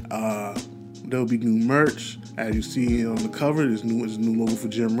 there'll be new merch. As you see on the cover, there's a new logo for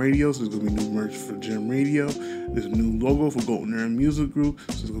Gem Radio, so there's going to be new merch for Gem Radio. There's a new logo for Golden Era Music Group,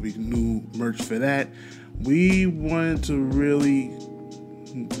 so there's going to be new merch for that. We wanted to really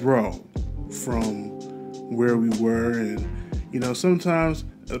grow from where we were, and sometimes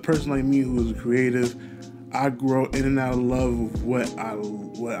a person like me who is a creative, I grow in and out of love of what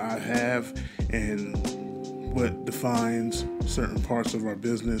I have and what defines certain parts of our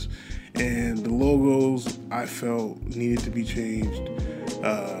business. And the logos I felt needed to be changed.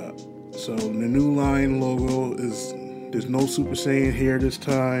 So the new line logo there's no Super Saiyan here this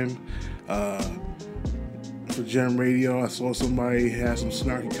time. For Gem Radio, I saw somebody had some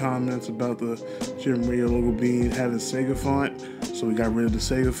snarky comments about the Gem Radio logo having Sega font, so we got rid of the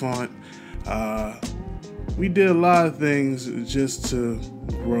Sega font. We did a lot of things just to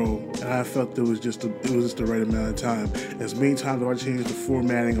grow, and I felt it was just the right amount of time. As many times I changed the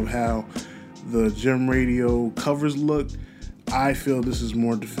formatting of how the Gem Radio covers look, I feel this is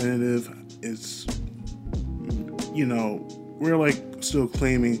more definitive. It's, we're like still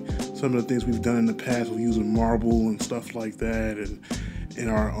claiming some of the things we've done in the past with using marble and stuff like that, and in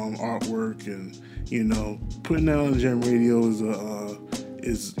our artwork, and putting that on Gem Radio is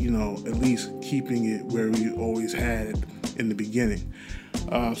at least keeping it where we always had it in the beginning.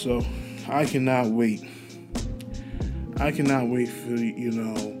 So I cannot wait. For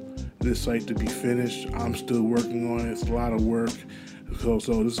this site to be finished. I'm still working on it. It's a lot of work. So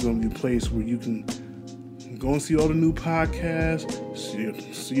this is going to be a place where you can go and see all the new podcasts,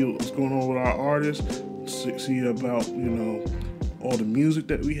 see what's going on with our artists, see about all the music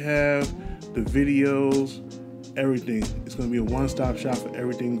that we have, the videos, everything. It's going to be a one-stop shop for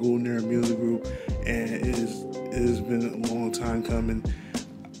everything Golden Era Music Group, and it is it has been a long time coming.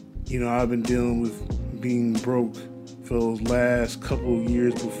 You know, I've been dealing with being broke for those last couple of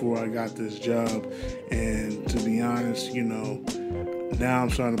years before I got this job. And to be honest, you know, now I'm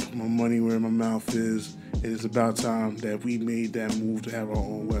starting to put my money where my mouth is. And it's about time that we made that move to have our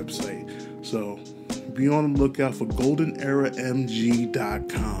own website. So be on the lookout for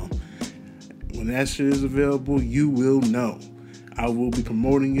goldeneramg.com. When that shit is available, you will know. I will be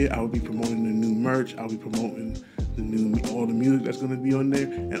promoting it. I will be promoting the new merch. I'll be promoting all the music that's going to be on there.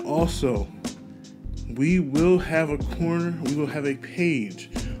 And also, we will have a corner, we will have a page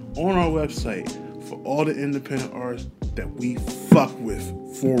on our website for all the independent artists that we fuck with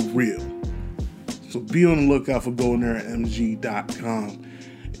for real. So be on the lookout for goldeneramg.com.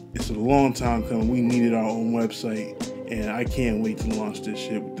 It's a long time coming. We needed our own website, and I can't wait to launch this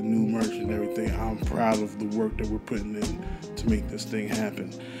shit with the new merch and everything. I'm proud of the work that we're putting in to make this thing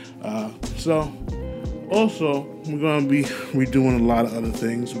happen. So, also, we're going to be redoing a lot of other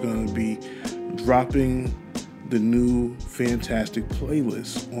things. We're going to be dropping the new Fantastic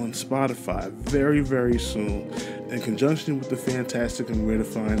playlist on Spotify very, very soon, in conjunction with the Fantastic and Where to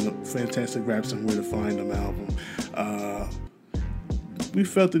Find Them, Fantastic Raps and Where to Find Them album. We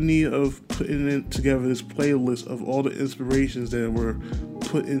felt the need of putting together this playlist of all the inspirations that were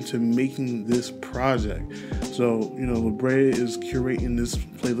put into making this project. So, you know, LeBrea is curating this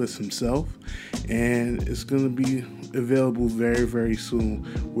playlist himself, and it's going to be available very, very soon.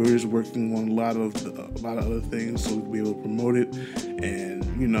 We're just working on a lot of other things so we'll be able to promote it. And,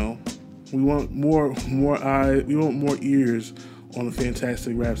 you know, we want more eyes, we want more ears on the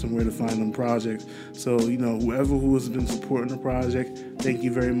Fantastic Raps and Where to Find Them project. So, you know, who has been supporting the project, thank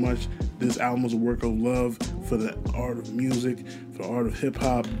you very much. This album was a work of love for the art of music, for the art of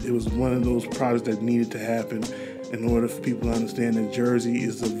hip-hop. It was one of those projects that needed to happen in order for people to understand that Jersey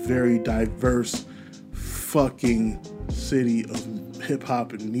is a very diverse fucking city of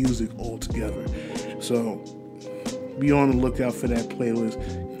hip-hop and music altogether. So, be on the lookout for that playlist.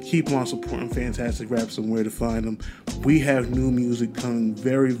 Keep on supporting Fantastic Raps and Where to Find Them. We have new music coming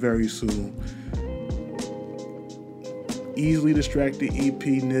very, very soon. Easily Distracted EP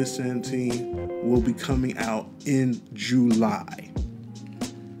Nissan Team will be coming out in July.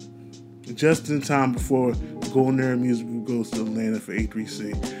 Just in time before Golden Era Music goes to Atlanta for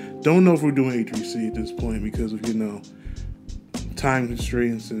A3C. Don't know if we're doing A3C at this point because of, you know, time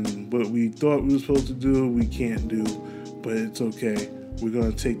constraints and what we thought we were supposed to do, we can't do. But it's okay. We're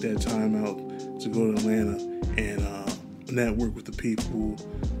going to take that time out to go to Atlanta and network with the people,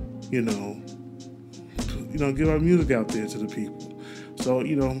 you know, get our music out there to the people. So,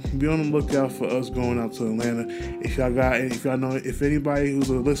 you know, be on the lookout for us going out to Atlanta. If anybody who's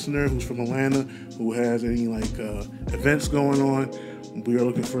a listener who's from Atlanta who has any events going on, we are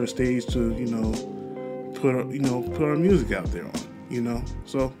looking for a stage to, you know, put our music out there on, you know.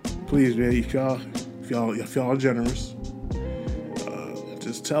 So please, man, if y'all are generous,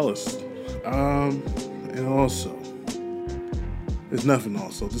 just tell us. And also, there's nothing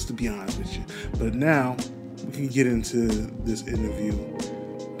also, just to be honest with you. But now we can get into this interview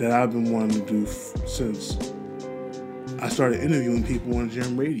that I've been wanting to do since I started interviewing people on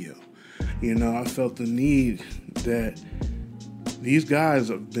Gem Radio. You know, I felt the need that these guys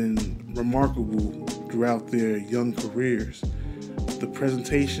have been remarkable throughout their young careers. The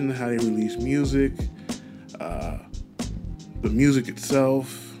presentation, how they release music, the music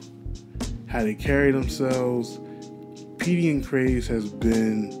itself, how they carry themselves. Petey and Craze has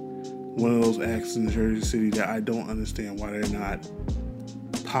been one of those acts in Jersey City that I don't understand why they're not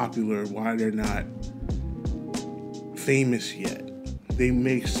popular, why they're not famous yet. They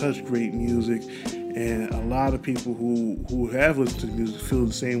make such great music, and a lot of people who have listened to the music feel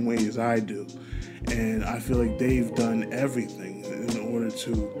the same way as I do. And I feel like they've done everything in order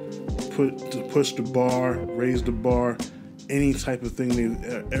to push the bar, raise the bar, any type of thing,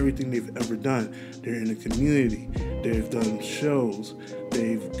 everything they've ever done. They're in the community. They've done shows.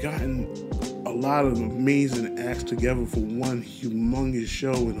 They've gotten a lot of amazing acts together for one humongous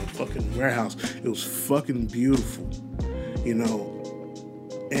show in a fucking warehouse. It was fucking beautiful, you know.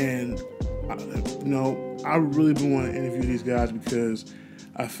 And, you know, I really been wanting to interview these guys because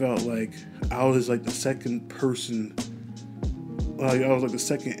I felt like I was like the second person, I was like the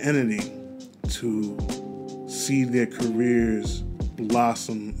second entity to see their careers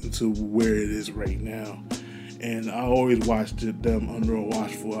blossom into where it is right now. And I always watched them under a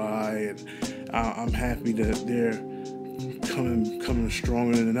watchful eye, and I'm happy that they're coming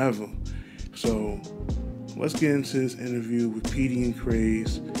stronger than ever. So let's get into this interview with Petey and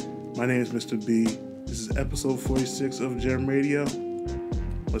Craze. My name is Mr. B. This is episode 46 of Gem Radio.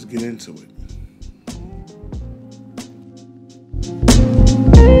 Let's get into it.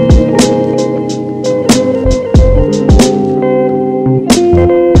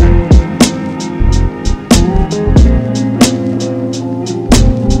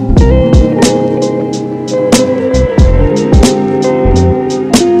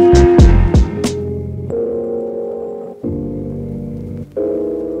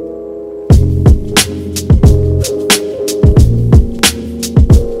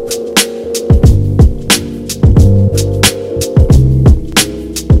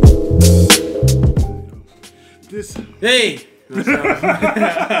 Hey. Yo,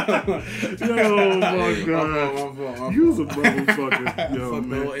 my God. You was a motherfucker. Yo,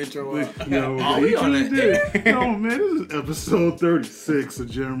 man. We on it. Yo, man, this is episode 36 of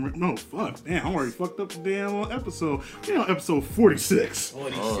Jam. No, fuck. Damn, I already fucked up the damn episode. We're on episode 46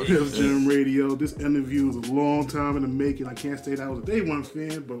 of Jam Radio. This interview was a long time in the making. I can't say that I was a day one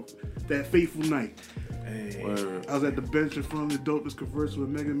fan, but that fateful night. Hey. I was at the bench in front of the dopest converse with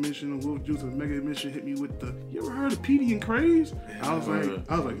Mega Mission and Wolf Juice, and Mega Mission hit me with the, you ever heard of Petey and Craze? I was like,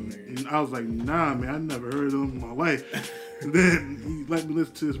 nah, man, I never heard of them in my life. And then he let me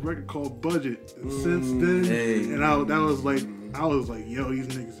listen to this record called Budget. And since then, and I was like, yo, these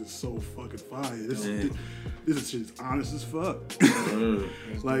niggas is so fucking fire. This shit is honest as fuck.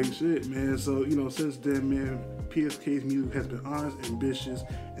 Like shit, man. So, you know, since then, man, PSK's music has been honest, ambitious,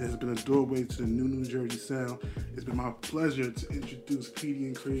 and has been a doorway to the New Jersey sound. It's been my pleasure to introduce Petey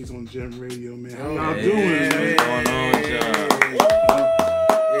and Craze on Gem Radio, man. How y'all doing, man? What's going on,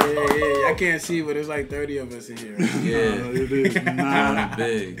 Yeah, I can't see, but there's like 30 of us in here. Yeah, it is not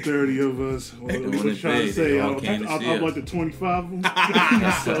 30 of us. What you trying to say? I'm like the 25 of them.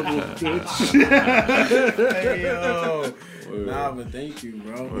 Hey, yo. Nah, but thank you,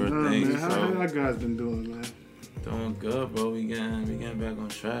 bro. Man, how y'all guys been doing, man? Doing good, bro. We getting back on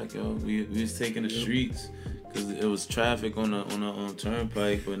track, yo. We was taking the streets because it was traffic on the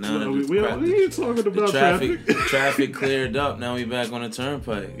turnpike, but now we ain't talking about traffic. Traffic cleared up. Now we back on the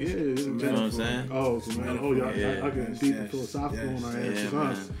turnpike. Yeah, you know what I'm saying? Oh, so man, I get deep and philosophical on our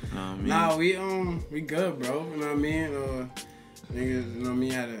asses. Nah, we good, bro. You know what I mean? Niggas, you know what I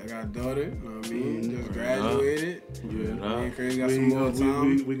mean? I got a daughter, you know what I mean? Just graduated. Me and Craig got some more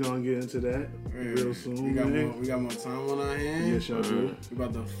time. We gonna get into that real soon. We got more time on our hands. Yes, y'all do.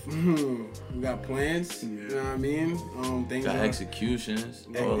 We got plans, you know what I mean? Things got executions.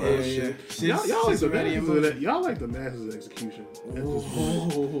 All that shit. Y'all like the masses execution.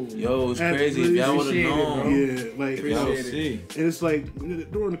 Yo, it's crazy. If y'all would've known. Yeah, like, y'all see. And it's like,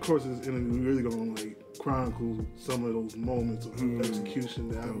 during the course of this interview, we really gonna like chronicle some of those moments of execution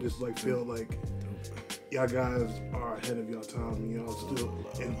that I just like feel like y'all guys are ahead of y'all time, and y'all still.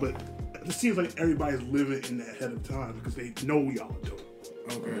 But it seems like everybody's living in that ahead of time because they know y'all are dope.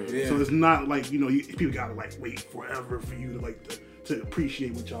 Okay. Yeah. So it's not like, you know, people gotta like wait forever for you to like to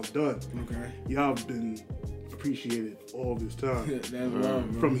appreciate what y'all done. Okay. Y'all been appreciated all this time. That's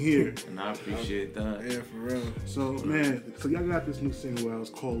love, from here. And I appreciate that. Yeah, for real. So man, y'all got this new single out.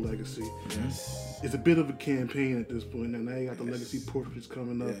 It's called Legacy. Yes. It's a bit of a campaign at this point. Now you got the Legacy portraits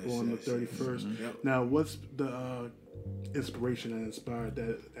coming up on the 31st. Yep. Now, what's the inspiration that inspired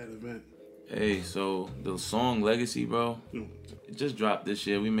that event? Hey, so the song Legacy, bro, it just dropped this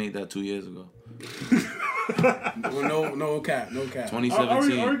year. We made that 2 years ago. no cap.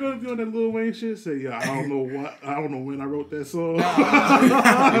 2017. Are we gonna be on that Lil Wayne shit? Say, I don't know when I wrote that song. We made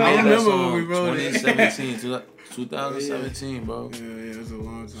that song when we wrote 2017, 2017, bro. Yeah, it was a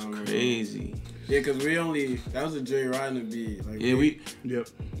long time ago. Crazy. Yeah, cause that was a Jay Ryder beat. Like,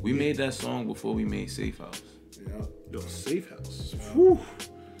 we made that song before we made Safe House. Yeah. Yo, Safe House. Whew.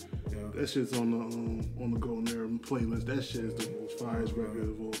 That shit's on the Golden Era playlist. That shit is the most firest record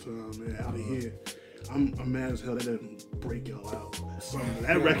of all time, man. Out of here, I'm mad as hell that didn't break y'all out.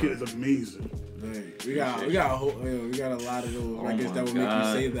 That record is amazing. We got a lot of those records that will make you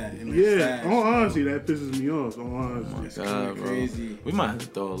say that. Honestly, that pisses me off. It's kind of crazy. We might have to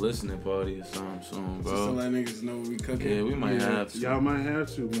throw a listening party or something soon, bro. Just to let niggas know we cooking. Yeah, we might have to. Y'all might have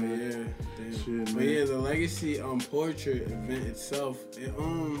to, man. Yeah, shit, but man. yeah, the Legacy portrait event itself,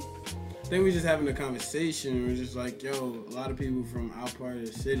 I think we just having a conversation. We're just like, yo, a lot of people from our part of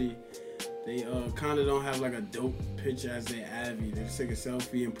the city, they kind of don't have like a dope picture as their Abby. They just take a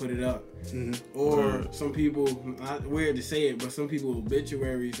selfie and put it up. Mm-hmm. Or some people, not weird to say it, but some people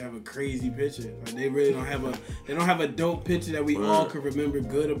obituaries have a crazy picture. Like they really don't have a dope picture that we all could remember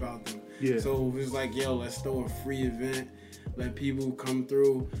good about them. Yeah. So it was like, yo, let's throw a free event. Let people come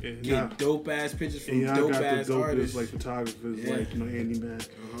through, get dope ass pictures from dope ass artists, like photographers, like Andy Mack.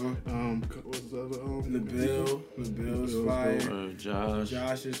 What's the other? Nabill's fire.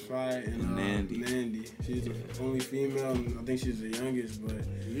 Josh is fire, and Nandy. She's the only female. I think she's the youngest, but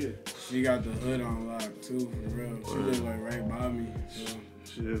she got the hood on lock too, for real. She live like right by me. So.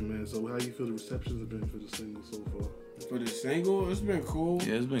 Shit, man. So how you feel the receptions have been for the single so far? For the single, it's been cool.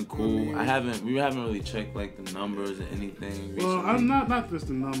 Yeah, it's been cool. We haven't really checked like the numbers or anything recently. Well, I'm not just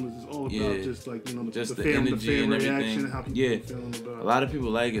the numbers. It's all about just like, you know, just the fan, energy and everything. Reaction, how people are feeling about it. A lot of people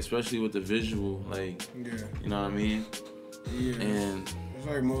like it, especially with the visual, like, you know what I mean? Yeah. And it's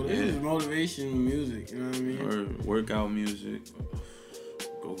like motivation music, you know what I mean? Or workout music,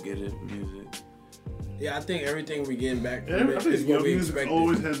 go get it music. Yeah, I think everything we getting back from I it think is what we music expected.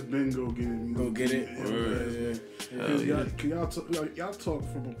 always has been go get it. Go get it. Y'all talk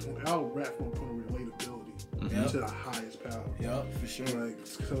from a point, y'all rap from a point of relatability to the highest power. Yep, for sure. Like,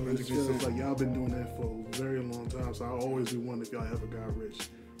 so it's just like y'all been doing that for a very long time. So I always be wondering if y'all ever got rich.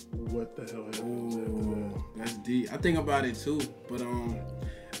 What the hell happens after that? That's deep. I think about it too, but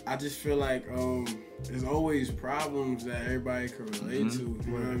I just feel like there's always problems that everybody can relate to.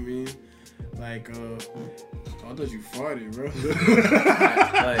 You know what I mean? Like, I thought you farted, bro.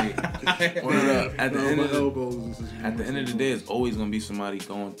 At the end of the day, it's always gonna be somebody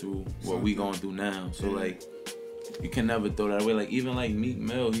going through what we going through now. So like, you can never throw that away. Like even like Meek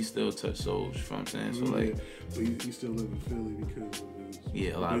Mill, he still touched souls. You know what I'm saying? So like, but he still live in Philly because of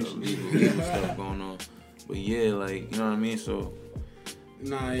his a lot of legal stuff going on. But yeah, like you know what I mean. So.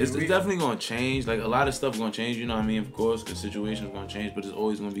 It's definitely gonna change. Like a lot of stuff gonna change. You know what I mean? Of course, the situation's gonna change, but there's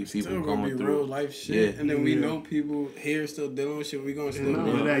always gonna be people going through real life shit. And then we know people here still dealing with shit. We gonna still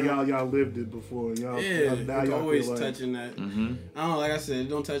do that. Y'all lived it before. Y'all always touching that. I don't know. Like I said, it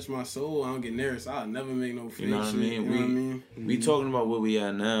don't touch my soul. I don't get nervous. I'll never make no fake shit. You know what I mean? We talking about where we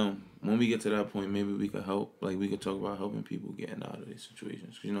at now. When we get to that point, maybe we could help. Like we could talk about helping people getting out of these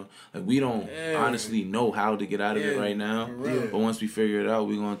situations. You know, like we don't honestly know how to get out of it right now. But once we figure it out,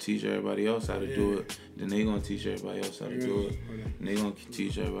 we gonna teach everybody else how to do it. Then they gonna teach everybody else how to do it. And they gonna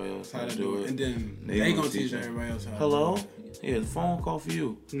teach everybody else how to do it. And then they gonna teach everybody else how to do it. Hello? Yeah, the phone call for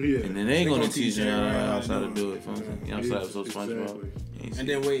you. Yeah. And then they gonna teach everybody else how to do it. You know what I'm saying? So SpongeBob. And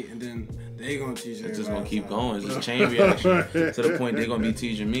then they gonna teach everybody. It's just gonna keep going. It's just a chain reaction to the point they gonna be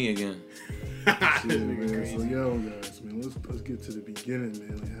teaching me again. So yo guys, man, let's get to the beginning,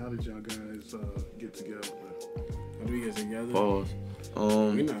 man. Like, how did y'all guys get together, man? How did we get together? Pause.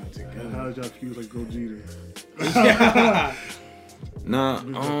 We not together. How did y'all feel like Go Jeter?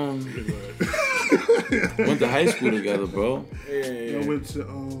 Went to high school together, bro. Yeah. I went to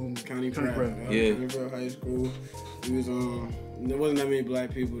County Pratt. Yeah. County Pratt High School. We was there wasn't that many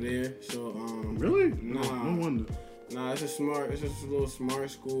black people there, so Really? Nah. No wonder. Nah, it's just a little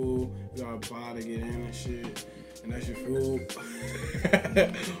smart school. You gotta apply to get in and shit. And that's your food.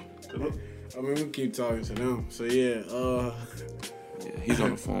 I mean, we keep talking to them. So yeah, he's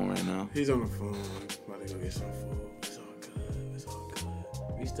on the phone right now. He's on the phone. About to go get some food. It's all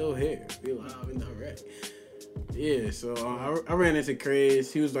good. We still here. We live and direct. Yeah, so I ran into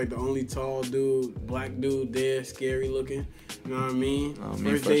Craze. He was like the only tall dude, black dude there, scary looking. You know what I mean?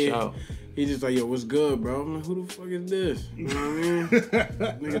 First day, he just like, yo, what's good, bro? I'm like, who the fuck is this? You know what I mean?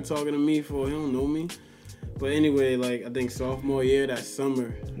 Nigga talking to me he don't know me. But anyway, like I think sophomore year that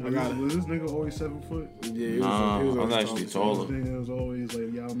summer, was this nigga always 7 foot? Yeah, he was I was actually taller. This nigga was always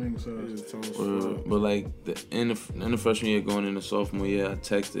like Yao Ming size. But like in the freshman year going into sophomore year, I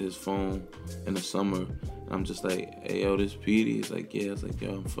texted his phone in the summer. I'm just like, hey, yo, this Petey. He's like, yeah. I was like,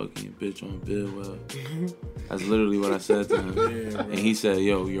 yo, I'm fucking your bitch on Billwell. That's literally what I said to him. And he said,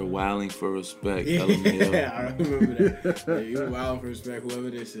 yo, you're wilding for respect. Yeah, Tell him, yo. I remember that. Yeah, you're wilding for respect, whoever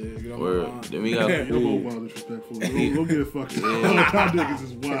this is. Get on my line. Then we got cool. Wild disrespectful. Don't get fucking niggas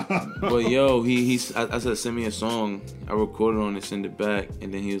is wild. But yo, I said, send me a song. I recorded on it, send it back.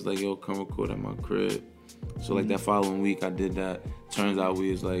 And then he was like, yo, come record at my crib. So like that following week, I did that. Turns out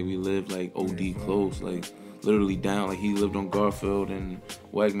we lived like OD close, like literally down. Like he lived on Garfield and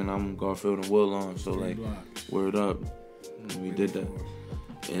Wegman. I'm on Garfield and Woodlawn. So like, word up, and we did that.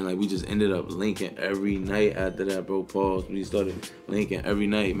 And like we just ended up linking every night after that, bro. Pause. We started linking every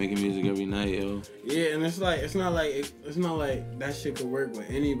night, making music every night, yo. Yeah, and it's not like that shit could work with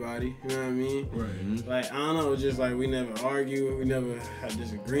anybody. You know what I mean? Right. Mm-hmm. Like I don't know, it's just like we never argue, we never had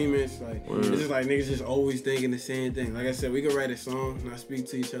disagreements. Like it's just like niggas just always thinking the same thing. Like I said, we could write a song, not speak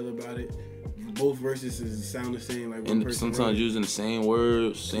to each other about it. Both verses sound the same. Like one and sometimes using the same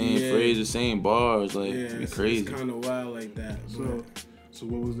words, same phrases, same bars. Like it's crazy. It's kind of wild like that. So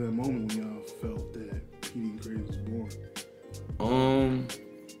what was that moment when y'all felt that Petey and Craze was born?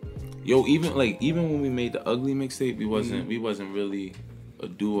 Yo, even when we made the Ugly mixtape, we wasn't really a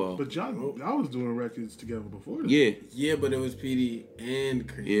duo. But y'all was doing records together before this. Yeah, but it was Petey and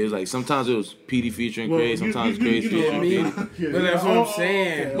Craze. Yeah, it was like sometimes it was Petey featuring Craze, sometimes Craze featuring Petey. But that's what I'm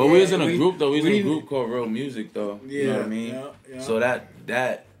saying. Okay. But we was in a group though. We was in a group called Real Music though. Yeah, you know what I mean? Yeah. So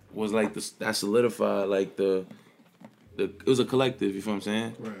that was like that solidified like it was a collective, you feel what I'm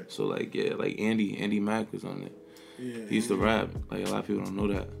saying? Right. So like like Andy Mack was on it. Yeah. He used to rap. Like a lot of people don't know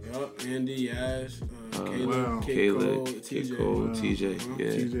that. Yup, Andy, Yaz, Caleb, Kid Cole, TJ. Yeah.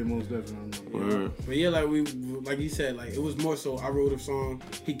 TJ most definitely. Word. But yeah, like you said, like it was more so I wrote a song,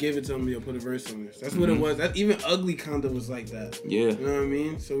 he gave it to me, put a verse on this. That's what it was. That even Ugly kinda was like that. Yeah. You know what I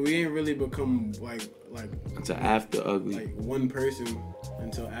mean? So we ain't really become like until after Ugly. Like one person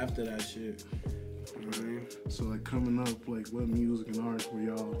until after that shit. You know what I mean? So like coming up, like what music and artists were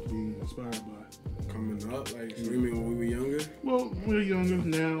y'all being inspired by? Coming up, like so you mean when we were younger? Well, we're younger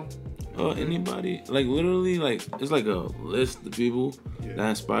now. Anybody, like literally, like it's like a list of people that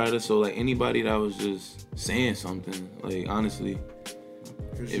inspired us. So like anybody that was just saying something, like honestly,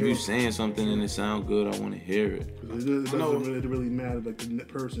 if you're saying something and it sounds good, I want to hear it. It doesn't really matter. Like the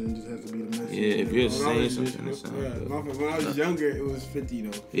person just has to be the message. Yeah, if you're saying something, it sounds good. When I was younger, it was 50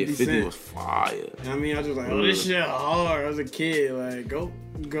 though. 50 Yeah, 50 was fire. You know what I mean, I was just like, oh, this shit hard. I was a kid, like go.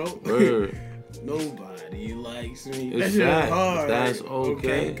 Word. Nobody likes me. It's that shit hard. That's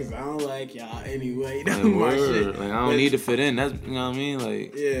okay. Because I don't like y'all anyway. That's like, my shit. Like I don't need to fit in. That's, you know what I mean.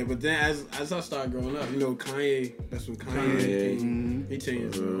 Like yeah, but then as I started growing up, you know, Kanye. That's when Kanye came. He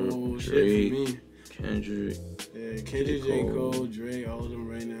changed the whole shit for me. Kendrick. Yeah, Kendrick, J. Cole, Dre, all of them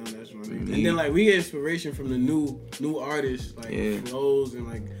right now. That's my name. And then like we get inspiration from the new artists like flows and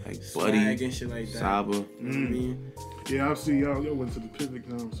like Buddy and shit like that. Saba. You know what I mean? Yeah, I've seen y'all went to the Pivot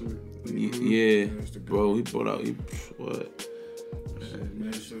concert. Yeah, bro, he brought out what?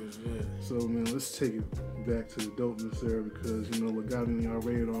 So man, let's take it back to the dopeness era because you know what got me on our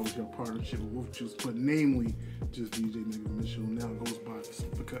radar was your partnership with Wolf Juice, but namely just DJ Mega Mitchell now goes by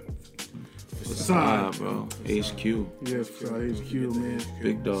Facade, bro. HQ. Yeah, Facade HQ, man.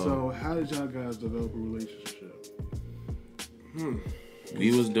 Big dog. So how did y'all guys develop a relationship?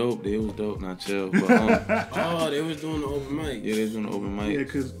 We was dope. They was dope. Not chill. But, they was doing the open mic. Yeah, they was doing the open mic. Yeah,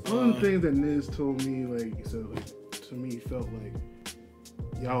 because one of the things that Niz told me, like he said, like to me, felt like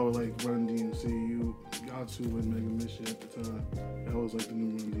y'all were like Run DMC. Y'all two with Mega Mission at the time. That was like the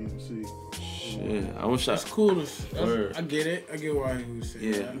new Run DMC. Shit, I wish that's cool. I get it. I get why he was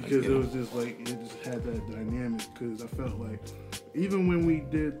saying that. Because it was just like it just had that dynamic. Because I felt like even when we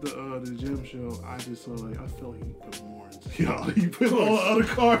did the gym show, I just felt like he put more into y'all. He put all the other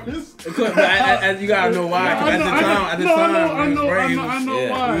cars. You gotta know why. At the time, I know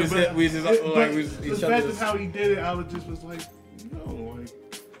why. The fact of how he did it, I was like,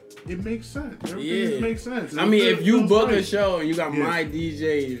 it makes sense. Everything makes sense. I mean, if you book a show and you got my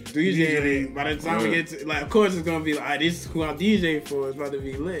DJ DJing, by the time we get to, like, of course it's gonna be like, this is who I'm DJing for. It's about to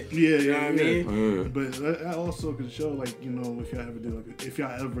be lit. Yeah, you know what I mean? But that also could show, like, you know, if y'all ever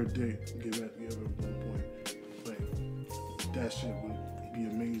did get back together at one point, like that shit would be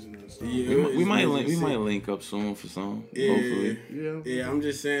amazing and stuff. Yeah, we might link up soon for some. Hopefully. Yeah. I'm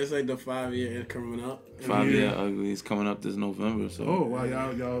just saying it's like the 5-year coming up. 5-year Ugly is coming up this November. So. Oh wow, y'all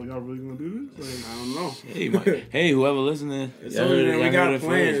really gonna do this? Like, I don't know. Hey, whoever listening, we got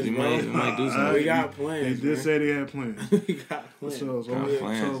plans. We might do something. We got plans. They did say they had plans. We got plans. So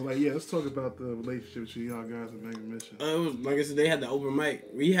like, let's talk about the relationship between y'all guys and Mega Mission. It was like I said, they had the open mic.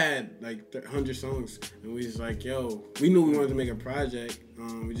 We had like 100 songs, and we was like, yo, we knew we wanted to make a project.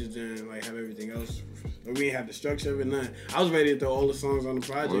 We just didn't like have everything else. We didn't have the structure of it, nothing. I was ready to throw all the songs on the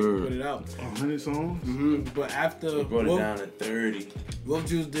project and put it out. 100 songs? Mm-hmm. But after we brought it down to 30. Wolf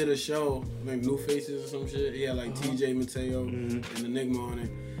Juice did a show, like New Faces or some shit. He had like TJ Mateo and Enigma on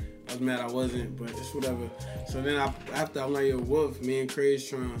it. I was mad I wasn't, but it's whatever. So then after I'm like, yo, Wolf, me and Craze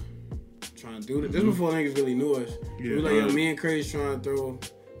trying to do this. This before niggas really knew us. Yeah. We was like, yo, me and Craze trying to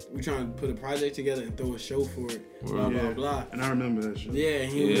put a project together and throw a show for it. Blah, blah, blah. And I remember that show. Yeah,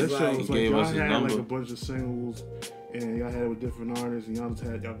 he was like, y'all had like a bunch of singles and y'all had it with different artists and y'all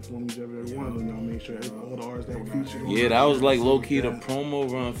performed each other every one of them. Y'all made sure all the artists that were featured. Yeah, that was like low key the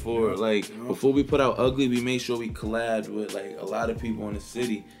promo run for it. Like before we put out Ugly, we made sure we collabed with like a lot of people in the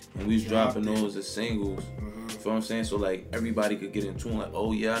city and we was dropping those as singles. You know what I'm saying? So like everybody could get in tune, like,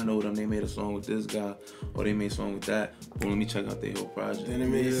 oh yeah, I know them. They made a song with this guy, or they made a song with that. Well, let me check out their whole project. Then it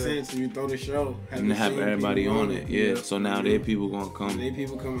made sense. You throw the show and have everybody on it. Yeah. So now their people gonna come. Their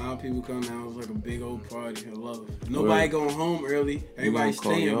people come out. People come now. It's like a big old party. I love it. Nobody going home early. Everybody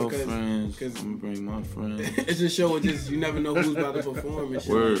staying because I'm gonna bring my friends. It's a show with just you never know who's about to perform and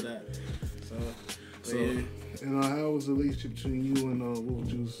shit like that. So yeah. And how was the relationship between you and Wolf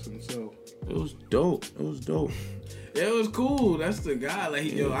Juice himself? It was dope. Yeah, it was cool. That's the guy.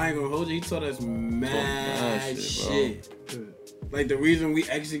 Like, yo, I ain't gonna hold you. He taught us mad shit. Like, the reason we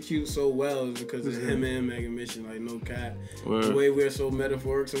execute so well is because of him and Mega Mission. Like, no cap. The way we're so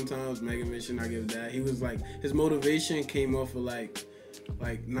metaphoric sometimes, Mega Mission, I give that. He was like, his motivation came off of like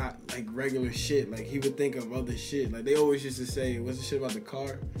not like regular shit. Like, he would think of other shit. Like, they always used to say, what's the shit about the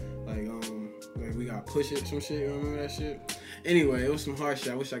car? Like, Like we got Push It, some shit. You remember that shit? Anyway, it was some hard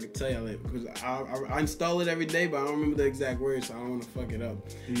shit. I wish I could tell y'all it because I install it every day, but I don't remember the exact words, so I don't want to fuck it up.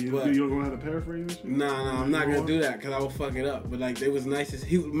 You don't gonna have to paraphrase this shit? Nah, I'm not gonna do that because I will fuck it up. But like, it was nice.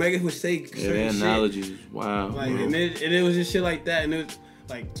 Megan would say the analogies. Wow. Like, and it was just shit like that, and it was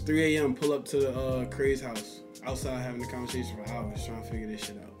like 3 a.m. Pull up to the Craze house outside having a conversation for hours trying to figure this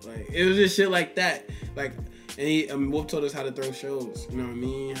shit out. Like, it was just shit like that. Like, and Wolf told us how to throw shows. You know what I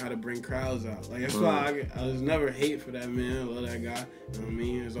mean? How to bring crowds out. Like, that's why I was never hate for that man. I love that guy. You know what I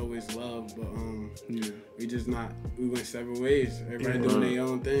mean? There's always love, but we just not. We went separate ways. Everybody doing their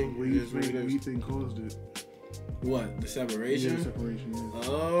own thing. What do you think caused it? What, the separation? Yeah, separation. Yeah.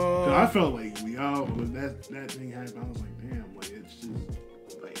 Oh, I felt like when that thing happened, I was like, damn, like it's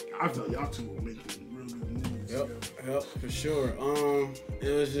just like I felt y'all two were making real good moves. Yep, for sure. It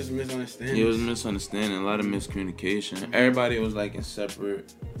was just misunderstanding. It was misunderstanding, a lot of miscommunication. Everybody was like in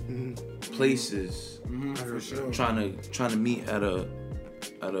separate places, for sure. Trying to meet at a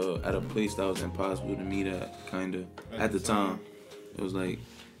place that was impossible to meet at, kind of at the time. It was like.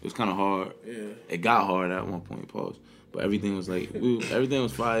 It was kind of hard. Yeah. It got hard at one point, pause. But everything was like, everything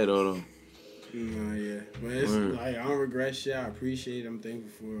was fire though. Yeah. But it's like, I don't regret shit. I appreciate it. I'm thankful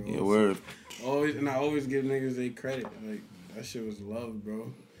for it. Yeah, word. I always give niggas their credit. Like, that shit was love,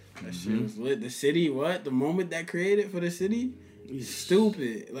 bro. That shit was lit. The city, what? The moment that created for the city?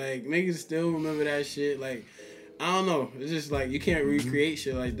 Stupid. Like, niggas still remember that shit. Like, I don't know. It's just like, you can't recreate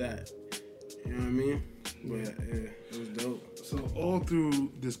shit like that. You know what I mean? But, yeah, it was dope. So all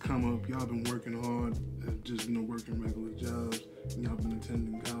through this come up, y'all been working hard, just working regular jobs. Y'all been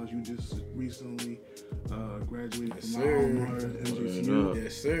attending college. You just recently graduated from my alma mater, MGCU.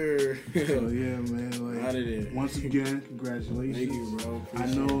 Yes, sir. So yeah, man. Like once again, congratulations. Thank you, bro. I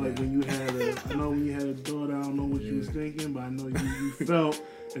know, like when you had a daughter, I don't know what you was thinking, but I know you felt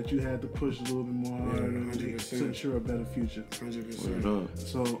that you had to push a little bit more hard to ensure a better future. 100%.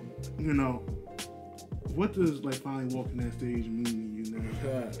 So what does like finally walking that stage mean to you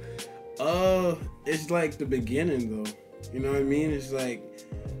now? It's like the beginning though. You know what I mean? It's like,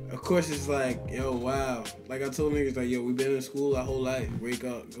 of course it's like, yo, wow. Like I told niggas like, yo, we been in school our whole life. Wake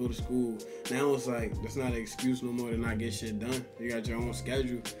up, go to school. Now it's like, that's not an excuse no more to not get shit done. You got your own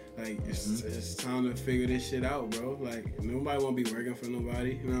schedule. Like, it's time to figure this shit out, bro. Like, nobody want to be working for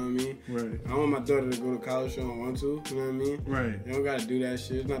nobody. You know what I mean? Right. I want my daughter to go to college if I don't want to. You know what I mean? Right. You don't got to do that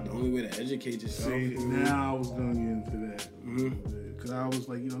shit. It's not the only way to educate yourself. See, now I was going to get into that. Because I was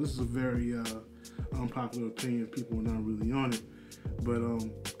like, this is a very unpopular opinion. People are not really on it. But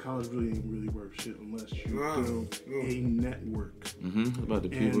college really ain't really worth shit unless you build a network. About the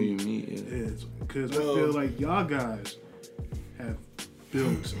people you meet. Yeah. Because I feel like y'all guys have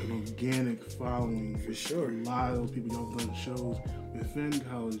built an organic following. For sure. A lot of those people y'all done shows within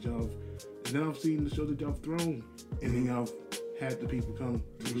college. And then I've seen the shows that y'all thrown. And then y'all had the people come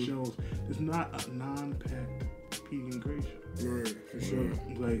to the shows. It's not a non-packed competing great show. Right, for sure.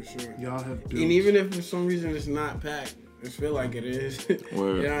 Like, for sure. Y'all have built. And even if for some reason it's not packed, I feel like it is. You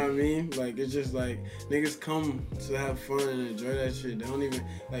know what I mean? Like, it's just like, niggas come to have fun and enjoy that shit. They don't even,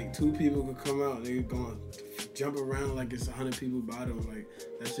 like, 2 people could come out, they going jump around like it's 100 people bottom. Like,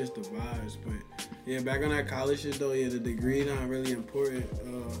 that's just the vibes. But, yeah, back on that college shit, though, the degree not really important.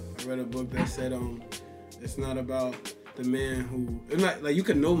 I read a book that said, it's not about the man who, it's not, like, you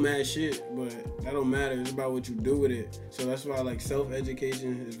can know mad shit, but that don't matter. It's about what you do with it. So that's why, like,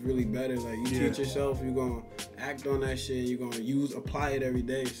 self-education is really better. Like, you teach yourself, you're going to act on that shit, you're going to apply it every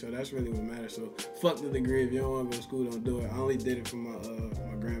day. So that's really what matters. So fuck the degree. If you don't want to go to school, don't do it. I only did it for my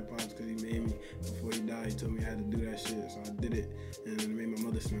grandpa's because he made me. Before he died, he told me I had to do that shit. So I did it, and it made my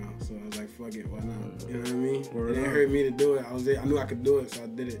mother smile. So I was like, fuck it, why not? You know what I mean? It didn't hurt me to do it. I knew I could do it, so I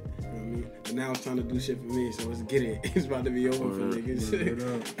did it. You know what I mean? But now it's time to do shit for me, so let's get it. It's about to be over for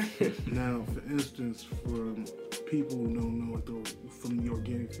niggas. Now, for instance, for people who don't know it though, from the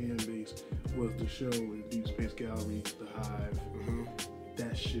organic fan base, was the show in Deep Space Gallery, The Hive.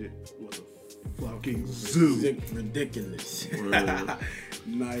 That shit was a fucking zoo. Ridiculous.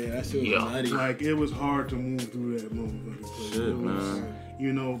 Nah, yeah, that shit was nutty. Like, it was hard to move through that motherfucking place. Shit, man.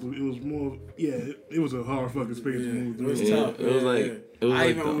 You know, it was more, it was a hard fucking space to move through. It was tough. It was like, I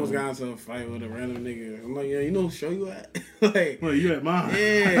even almost got into a fight with a random nigga. I'm like, yeah, you know who show you at? Like, well, you at mine.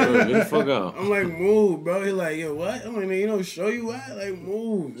 Yeah. Bro, get the fuck out. I'm like, move, bro. He like, yo, what? I'm like, man, you know who show you at? Like,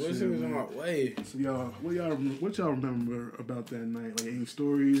 move. What shit was on my way? So what y'all remember about that night? Like, any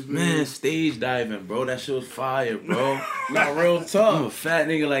stories? Man, stage diving, bro. That shit was fire, bro. Not real tough. I'm a fat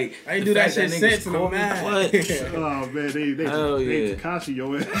nigga, like, I ain't do that shit since in the mad. Oh, man, they Takashi,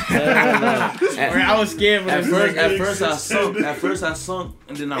 yo. I was scared when at first I sunk sunk,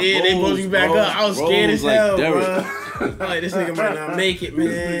 and then I Yeah, they pulled you back up. I was scared as hell, Derek. bro. I'm like, this nigga might not make it,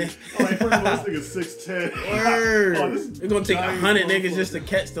 man. I'm like, first of all, this nigga's 6'10". Word. Oh, this It's gonna take giant 100 niggas motherfucker. just to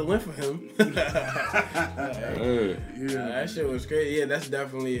catch the length of him. That shit was crazy. Yeah, that's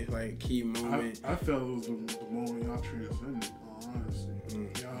definitely like a key moment. I felt it was the moment y'all transcended, honestly.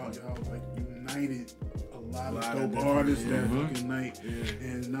 Y'all like united a lot of dope different- artists yeah. that fucking night.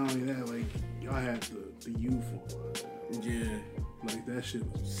 And not only that, like, y'all had the youth on. Yeah. Like, that shit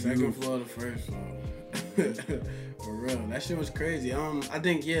was Second beautiful. floor, the first floor. For real, that shit was crazy. I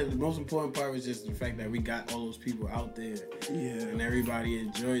think the most important part was just the fact that we got all those people out there, and everybody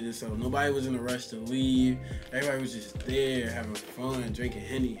enjoyed it. So nobody was in a rush to leave. Everybody was just there having fun, drinking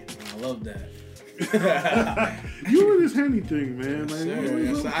Henny. And I love that. You were this Henny thing, man. Like,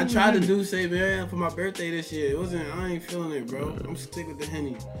 Sure. So I tried to say, man, for my birthday this year. I ain't feeling it, bro. I'm stick with the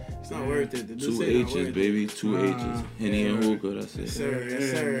Henny. It's not worth it. The Two Douce not H's, worth baby. it. 2 H's. Henny and hookah, that's it. Yes, sir. Yes,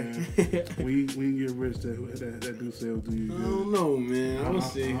 sir. We get rich, that Douce will do you I good. don't know, man. I will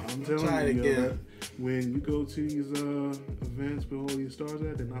see. I'm telling Try it you, again. that when you go to these events with all these stars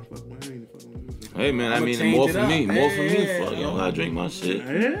at, they're not fucking with Henny. Hey man, I I'ma mean change more it for up. me. More for me. Yeah. Fuck, y'all gotta drink my shit.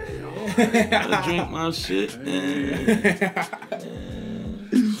 Yeah. Gotta drink my shit.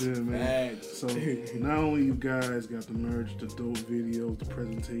 Yeah, man. So not only you guys got the merch, the dope videos, the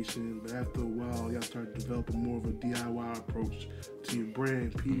presentation, but after a while, y'all started developing more of a DIY approach to your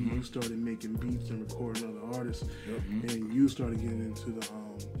brand. Petey, you started making beats and recording other artists, and you started getting into the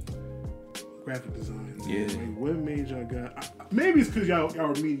graphic design. Yeah. Like, what made y'all maybe it's because y'all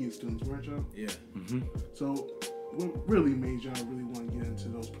were media students, weren't y'all? Yeah. So what really made y'all really want to get into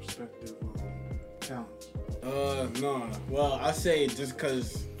those perspective talents? No. Well, I say just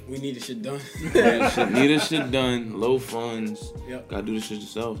because we need the shit done. Need this shit done. Low funds. Yep. Gotta do this shit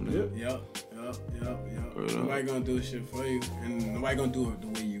yourself, man. Yep. Word up. Nobody gonna do shit for you, and nobody gonna do it the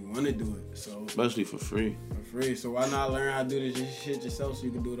way you wanna do it. So Especially for free. for free. So why not learn how to do this shit yourself so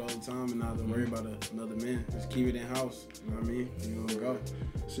you can do it all the time and not have to worry about another man? Just keep it in house. You know what I mean? You gonna go.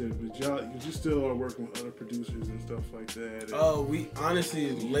 Shit, but you still are working with other producers and stuff like that. Oh, we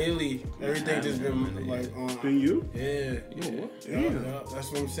honestly lately everything just been like on. Been you? Yeah. Yeah.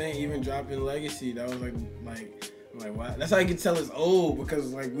 That's what I'm saying. Even dropping Legacy, that was like why? That's how you can tell it's old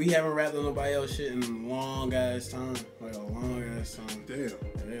because like we haven't rapped on nobody else shit in a long ass time. Like a long ass time. Damn.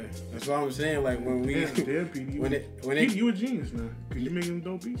 Yeah. That's what I'm saying. Like when we Damn, Petey. You a genius now. Cause you making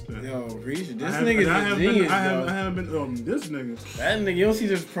dope beats now. Yo, appreciate this I nigga's a genius, I haven't been this nigga. That nigga, you don't see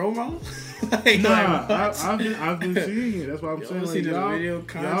this promo? I've been seeing it. That's what I'm saying. See this video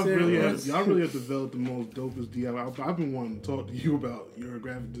content? Y'all really have developed the most dopest DIY. I've been wanting to talk to you about your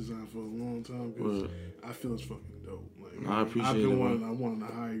graphic design for a long time because I feel it's fucking dope. Like, I appreciate I've been it. wanting to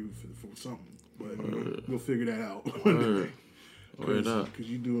hire you for something, but we'll figure that out. Word. Word up. Because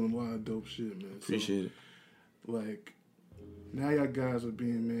you doing a lot of dope shit, man. Appreciate it. Like, now y'all guys are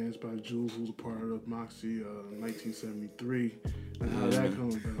being managed by Jules, who's a part of Moxie 1973. And how that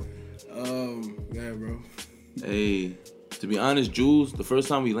come about? Yeah, bro. Hey, to be honest, Jules, the first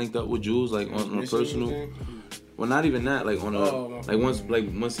time we linked up with Jules, like on a personal, well, not even that, like on a,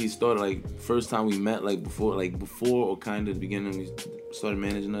 once he started, like first time we met, like before or kind of the beginning, we started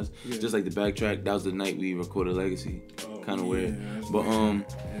managing us. Yeah. Just like the backtrack, that was the night we recorded Legacy. Kind of weird, but why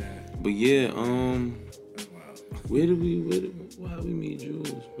we meet Jules,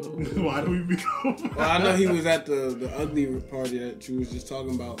 bro? Why do we meet? Well, I know he was at the ugly party that you was just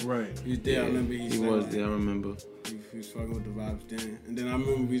talking about. Right. He was there. I remember he said, was there. I remember. He was fucking with the vibes then. And then I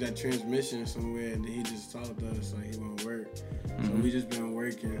remember we was at Transmission somewhere, and then he just talked to us like he won't work. So we just been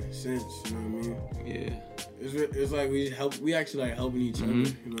working since. You know what I mean? Yeah. It's like we actually like helping each other.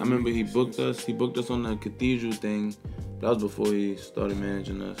 You know I remember he booked us. He booked us on the Cathedral thing. That was before he started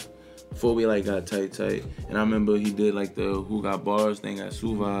managing us. Before we like got tight. And I remember he did like the Who Got Bars thing at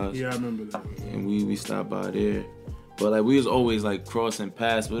Suvas. Yeah, I remember that. And we stopped by there. But like we was always like crossing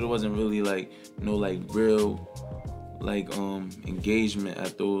paths, but it wasn't really like no like real like engagement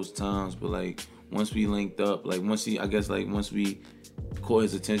at those times. But like once we linked up, like once we caught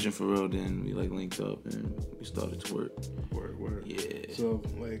his attention for real, then we like linked up and we started to work. Word. Yeah. So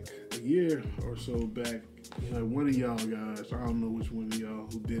like a year or so back, like one of y'all guys, I don't know which one of y'all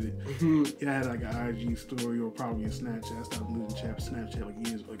who did it, y'all had like an IG story or probably a Snapchat. I stopped losing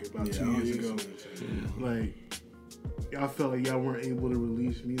Snapchat like about 2 years ago. Like y'all felt like y'all weren't able to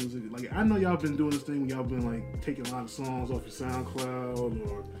release music. Like I know y'all been doing this thing where y'all been like taking a lot of songs off your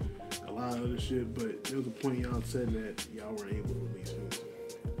SoundCloud or a lot of other shit, but there was a point y'all said that y'all weren't able to release music.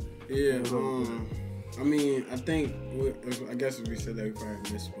 Yeah, I mean, I think, I guess if we said that, we probably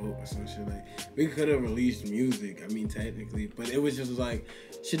misspoke or some shit. Like, we could have released music, I mean, technically, but it was just like,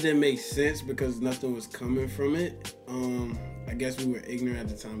 shit didn't make sense because nothing was coming from it. I guess we were ignorant at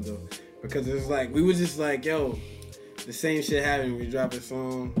the time, though, because it was like, we were just like, yo, the same shit happened. We drop a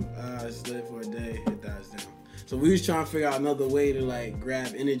song, it's lit for a day, it dies down. So we was trying to figure out another way to like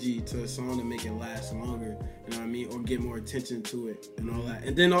grab energy to a song to make it last longer, you know what I mean, or get more attention to it and all that.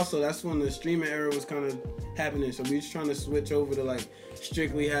 And then also that's when the streaming era was kind of happening, so we was trying to switch over to like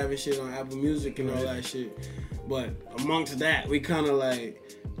strictly having shit on Apple Music and all that shit. But amongst that, we kind of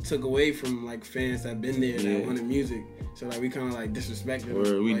like took away from like fans that been there that wanted music. So like we kind of like disrespected them.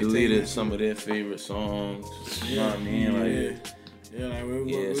 Or we like, deleted some of their favorite songs. You know what I mean? Like, yeah, like we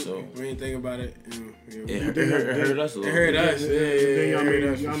didn't think about it. It hurt us a little. It hurt us.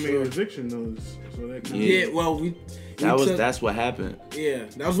 Then y'all made eviction notice. So that that's what happened. Yeah,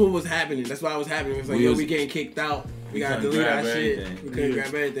 that was what was happening. That's why it was happening. It was like, we getting kicked out. We gotta delete our shit. We couldn't grab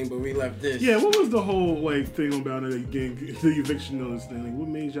everything, but we left this. Yeah, what was the whole like thing about it getting the eviction notice thing? Like, what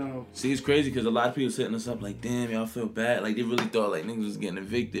made y'all? See, it's crazy because a lot of people setting us up like, damn, y'all feel bad. Like they really thought like niggas was getting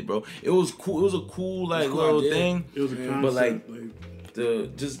evicted, bro. It was cool. It was a cool like little thing. It was a concept, but like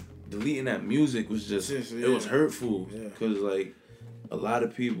the just deleting that music was just it was hurtful because like a lot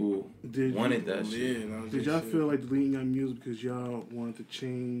of people wanted that shit. Did y'all feel like deleting that music because y'all wanted to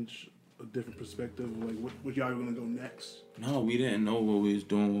change a different perspective of like what y'all were gonna go next? No, we didn't know what we was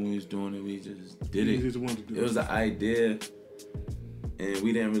doing when we was doing it. We just did it. Just wanted to do it was an idea, and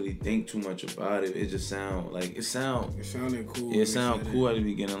we didn't really think too much about it. It just sounded cool. Yeah, it sounded cool at the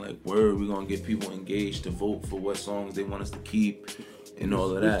beginning. Like, word, we're gonna get people engaged to vote for what songs they want us to keep. And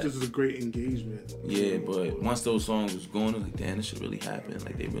all of that. This is a great engagement. Yeah, but once those songs was going, I was like, damn, this shit really happened.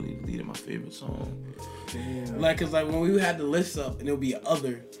 Like, they really deleted my favorite song. Damn. Like, cause like when we had the list up and it would be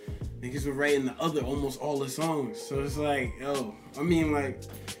other, niggas were writing the other almost all the songs. So it's like, yo, I mean, like,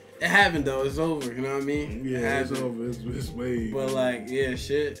 it happened though. It's over. You know what I mean? Yeah, it's over. It's way. But like, yeah,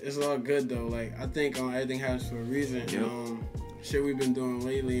 shit, it's all good though. Like, I think everything happens for a reason. Yep. Shit we've been doing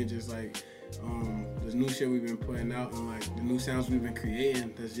lately and just like. The new shit we've been putting out and like the new sounds we've been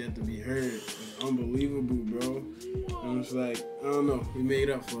creating that's yet to be heard. It's unbelievable, bro. And it's like, I don't know, we made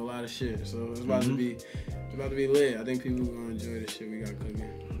up for a lot of shit. So it's about to be lit. I think people are gonna enjoy the shit we got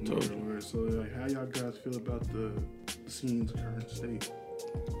cooking. Totally. So like, how y'all guys feel about the scene's current state?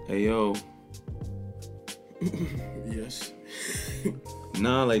 Hey yo. Yes.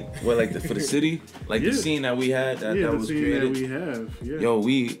 Nah, like what, like for the city, like the scene that we had that was created. That we have. Yeah. Yo,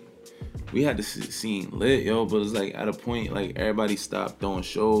 we had the scene lit, yo, but it's like at a point, like everybody stopped throwing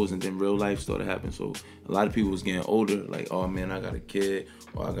shows and then real life started happening. So a lot of people was getting older, like, oh man, I got a kid,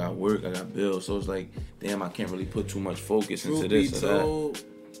 or I got work, I got bills. So it's like, damn, I can't really put too much focus into this or that.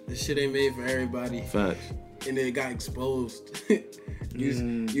 The shit ain't made for everybody. Facts. And then it got exposed.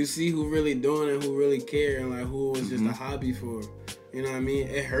 You see who really doing it, who really care, and like who it was just a hobby for. You know what I mean?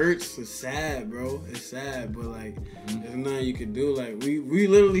 It hurts. It's sad, bro. It's sad, but like, there's nothing you can do. Like, we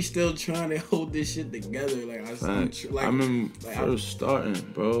literally still trying to hold this shit together. Like, I remember first starting,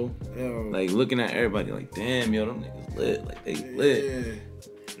 bro. Yo. Like looking at everybody, like, damn, yo, them niggas lit. Like they lit. Yeah.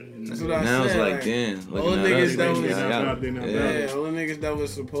 That's what now I said. It's like, damn. All the niggas that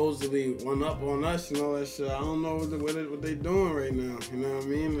was supposedly one up on us and all that shit. I don't know what they doing right now. You know what I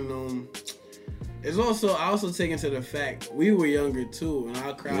mean? And it's also, I also take into the fact we were younger too, and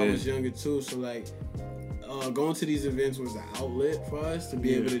our crowd was younger too. So like, going to these events was an outlet for us to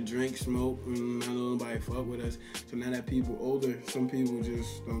be able to drink, smoke, and not nobody fuck with us. So now that people older, some people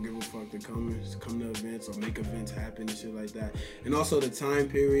just don't give a fuck to come to events or make events happen and shit like that. And also the time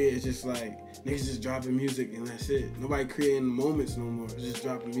period is just like niggas just dropping music and that's it. Nobody creating moments no more. It's just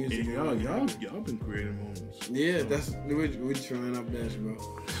dropping music. Y'all been creating moments. Yeah, we're trying our best, bro.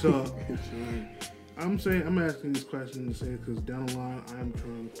 So I'm asking this question to say because down the line I'm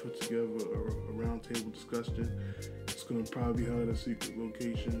trying to put together a roundtable discussion. It's gonna probably be held at a secret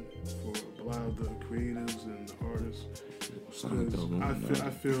location for a lot of the creatives and the artists. I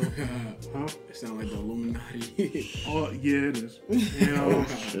feel huh? It sounds like the Illuminati. Oh yeah, it is. And,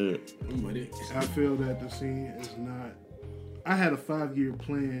 shit. I'm with it. I feel that the scene is not. I had a 5-year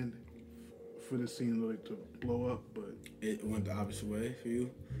plan for the scene like to blow up, but it went the opposite way for you.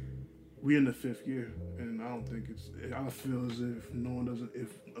 We're in the 5th year, and I don't think I feel as if if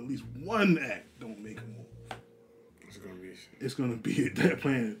at least one act don't make a move, it's gonna be that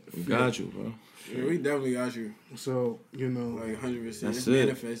plan. We got you, bro. Yeah, we definitely got you. So, like 100%. That's it's it.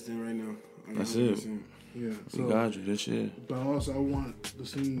 manifesting right now. 100%. That's it. Yeah, we got you this year. But also, I want the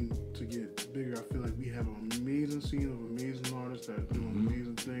scene to get bigger. I feel like we have an amazing scene of amazing artists that are doing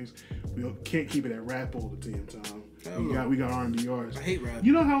amazing things. We can't keep it at rap all the damn time. We got R&B artists. I hate rap.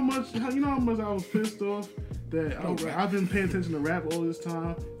 You know how much I was pissed off that I've been paying attention to rap all this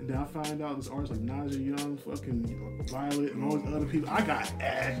time, and then I find out this artist like Naja Young, fucking Violet, and all these other people. I got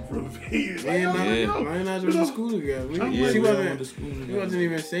aggravated. Naja was in school together. She wasn't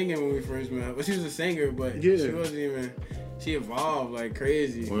even singing when we first met. Well, she was a singer, but she wasn't even. She evolved like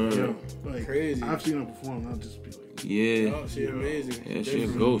crazy. Like crazy. I've seen her perform. I'll just be like, she amazing. Yeah, she a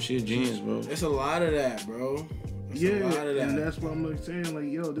goat. She a genius, bro. It's a lot of that, bro. It's a lot of that. And that's what I'm like saying.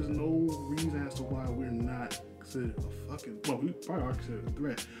 Like, yo, there's no reason as to why we're not considered a fucking. Well, we probably are considered a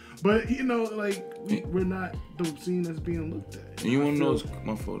threat, but you know, like we're not the scene that's being looked at. And you wanna know?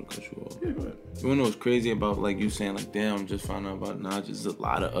 My fault to cut you off. Yeah, go ahead. You wanna know what's crazy about like you saying like, damn, just found out about Naja. There's a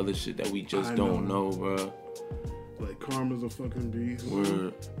lot of other shit that we just don't know, bro. Like Karma's a fucking beast.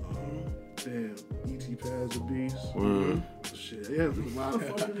 Word. Damn, E.T. Pad's a beast. Word. Shit, yeah, there's a lot of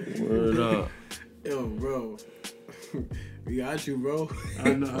fucking Word up. Yo, bro. We got you, bro.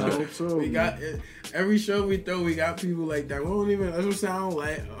 I know. I hope so. We got every show we throw. We got people like that. We don't even. That's what sound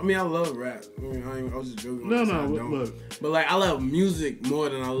like. I mean, I love rap. I was just joking. No, look. But like, I love music more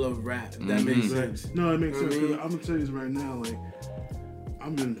than I love rap. If that makes sense. No, it makes sense. I'm gonna tell you this right now. Like,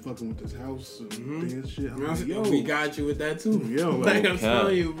 I've been fucking with this house and dance shit. I'm like, yo, we got you with that too. Yo, like I'm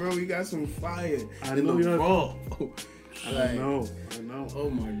telling you, bro, we got some fire in the vault. I know. Oh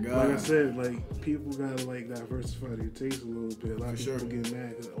my god. Like I said, like people gotta like diversify their taste a little bit. A lot of people get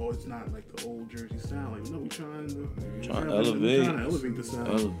mad because it's not like the old Jersey sound. Like, no, we trying to elevate the sound.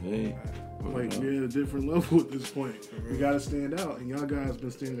 Like we're at a different level at this point. We gotta stand out, and y'all guys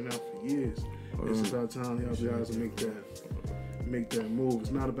been standing out for years. It's about time y'all guys to make that move.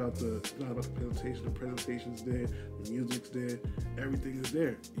 It's not about the presentation. The presentation's there, the music's there, everything is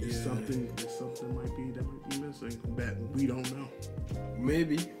there. It's something might be missing that we don't know.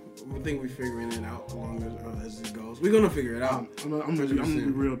 Maybe. I think we're figuring it out along as it goes. We're gonna figure it out. I'm gonna be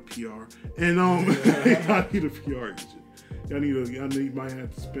real PR, and I need a PR agent. Y'all might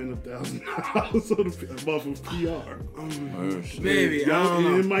have to spend $1,000 on a month of PR. Maybe, I don't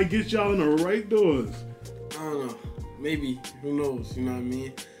know. It might get y'all in the right doors. I don't know. Maybe. Who knows? You know what I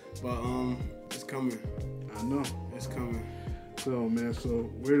mean? But it's coming. I know. It's coming. So man,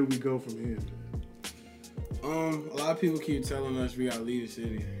 where do we go from here? A lot of people keep telling us we gotta leave the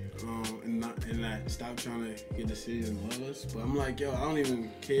city. And not stop trying to get the city to love us. But I'm like, yo, I don't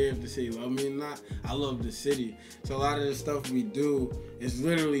even care if the city love me or not. I love the city. So a lot of the stuff we do is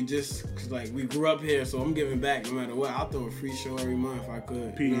literally just cause like we grew up here, so I'm giving back no matter what. I'll throw a free show every month if I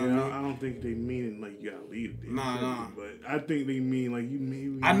could. You know I don't think they mean it like you gotta leave it. Nah. But I think they mean like you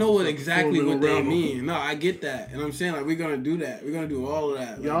maybe. I know exactly what they mean. No, I get that, and I'm saying like we're gonna do that. We're gonna do all of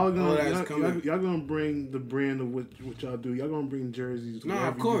that. Y'all gonna bring the brand of what y'all do. Y'all gonna bring jerseys. No,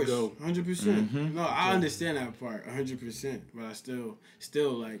 of course. 100%. No, I understand that part 100%, but I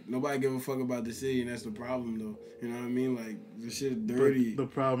still like nobody give a fuck about the city, and that's the problem though. You know what I mean? Like the shit dirty. But the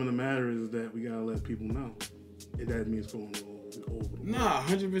problem of the matter is that we gotta let people know, and that means going over. Nah,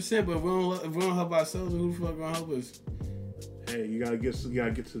 100%. But if we don't help ourselves, who the fuck gonna help us? Hey, you gotta get to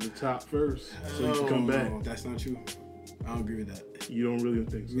the top first, so you can come back. No, that's not true. I don't agree with that. You don't really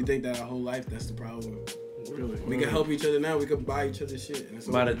think so? We think that our whole life. That's the problem. Really? We can help each other now. We can buy each other shit.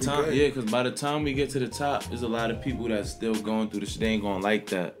 And by the time we get to the top, there's a lot of people that's still going through the shit. They ain't gonna like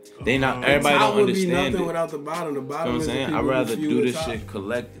that. They not. Everybody don't understand nothing it. Without the bottom. The bottom. You know what I'm saying? I'd rather do this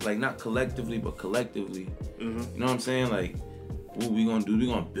shit not collectively, but collectively. You know what I'm saying? Like, what we gonna do? We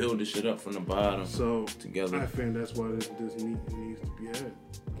gonna build this shit up from the bottom. So together. I think that's why this meeting needs to be had.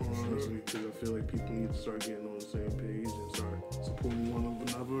 Honestly, because I feel like people need to start getting on the same page and start supporting one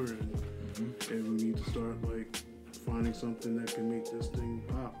another and we need to start like finding something that can make this thing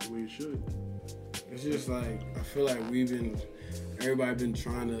pop the way it should. It's just like I feel like everybody been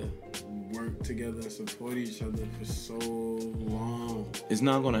trying to work together and support each other for so long. It's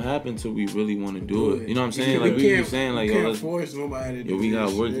not gonna happen till we really want to do it. You know what I'm saying? Like we keep saying, like, can't force nobody to do we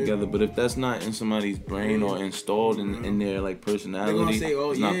gotta work shit. together. But if that's not in somebody's brain or installed in their like personality, say,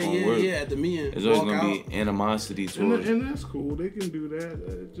 it's not gonna work. At the meeting, there's always gonna be animosity towards. And that's cool. They can do that.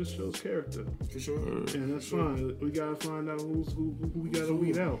 It just shows character. For sure. And that's fine. We gotta find out who we gotta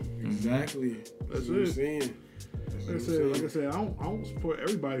weed out. Exactly. That's what it. I'm saying. Like I said, I don't support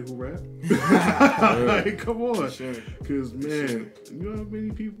everybody who rap. Like, come on, because man, you know how many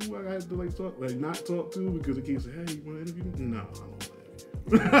people I have to not talk to because they keep saying, "Hey, you want to interview me?" No, I don't want to interview.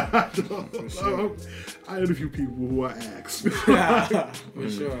 I interview people who I ask. For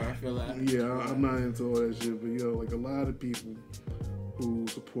sure, I feel that. Yeah, I'm not into all that shit, but yo, like a lot of people who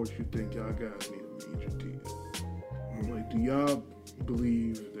support you think y'all guys need a major deal. Like, do y'all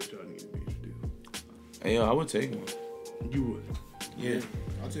believe that y'all need a major deal? Hey, yo, I would take one. You would? Yeah.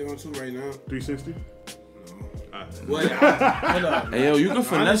 I'll take one too right now. 360? What? Hold up. Hey, yo, you can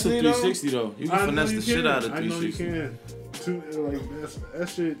finesse a Honestly, 360 though. You can finesse the shit out of 360. I know you can. Like that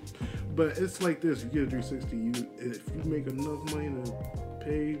shit, but it's like this: you get a 360. If you make enough money to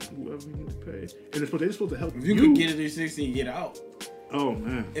pay whoever you need to pay, and they're supposed to help If you could get a 360 and get out. Oh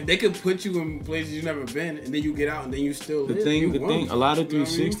man! If they could put you in places you've never been, and then you get out, and then you still live, The thing, a lot of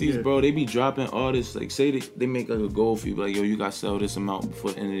 360s, bro, they be dropping artists. Like, say they make like a goal for you, like, yo, you got to sell this amount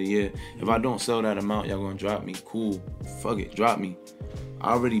before the end of the year. If I don't sell that amount, y'all gonna drop me. Cool, fuck it, drop me.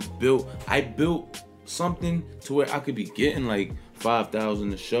 I built something to where I could be getting like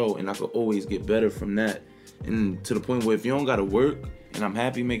 5,000 a show, and I could always get better from that. And to the point where if you don't gotta work, and I'm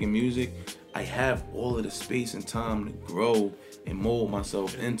happy making music, I have all of the space and time to grow and mold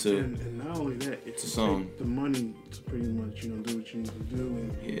myself into. And not only that, it's the money to pretty much, do what you need to do,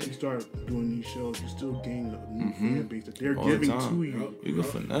 and you start doing these shows, you still gain a new fan base that they're All giving the time. to you. You can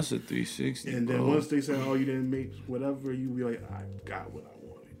finesse a 360. And then bro. once they say, "Oh, you didn't make whatever," you be like, "I got what I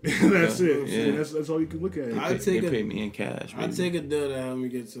wanted." That's it. Yeah. That's all you can look at. They pay me in cash. I'd take a deal to help me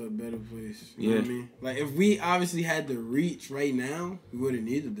get to a better place. You know what I Yeah. mean? Like, if we obviously had the reach right now, we wouldn't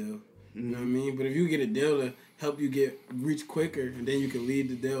need a deal. You know what I mean? But if you get a deal to help you reach quicker, and then you can lead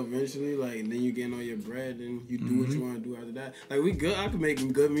the deal eventually, like, and then you getting all your bread, and you do what you want to do after that. Like, we good. I could make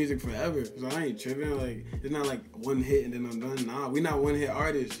good music forever, so I ain't tripping. Like, it's not like one hit and then I'm done. Nah, we not one hit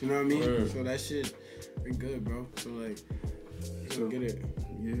artists. You know what I mean? Word. So that shit, we good, bro. So like, So, get it.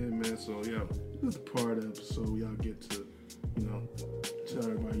 Yeah, man. So, yeah, this is the part of the episode y'all get to, tell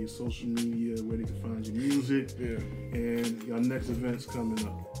everybody your social media, where they can find your music, and your next event's coming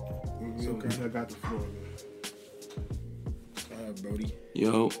up. So, I got the floor. Brody.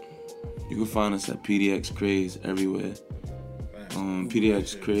 Yo, you can find us at PDX Craze everywhere.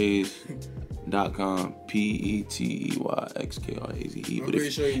 PDXCraze.com. PETEYXKRAZE. But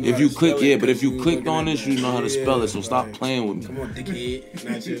if you click, but if you clicked on this, you know how to spell it. So stop playing with me. Come on, dickhead.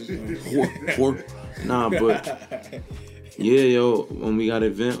 Not just Nah, but yeah, yo, when we got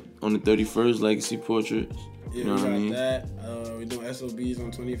an event on the 31st, Legacy Portraits. You know what I mean? That. We're doing SOBs on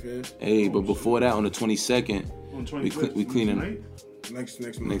 25th. Hey, but before that, on the 22nd, we cleaning. Next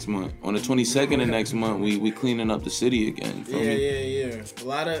month. On the 22nd of next month, we cleaning up the city again. You feel me? Yeah. A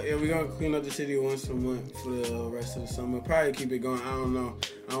lot of we're gonna clean up the city once a month for the rest of the summer. Probably keep it going. I don't know.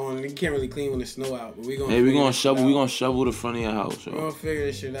 You can't really clean when the snow out, but we gonna. Hey, we gonna shovel. We gonna shovel the front of your house. We're gonna figure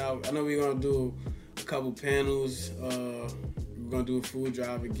this shit out. I know we're gonna do a couple panels. We're gonna do a food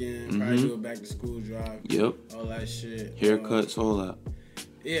drive again. Probably do a back to school drive. Yep. All that shit. Haircuts, all that.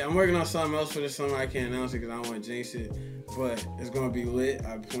 Yeah, I'm working on something else for this summer. I can't announce it because I don't want to jinx it. But it's going to be lit.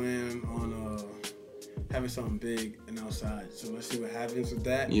 I plan on having something big and outside. So let's see what happens with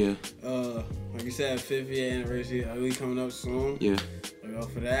that. Yeah. Like you said, 5th year anniversary. Really coming up soon. Yeah. Look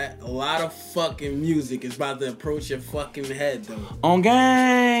out for that. A lot of fucking music is about to approach your fucking head, though. On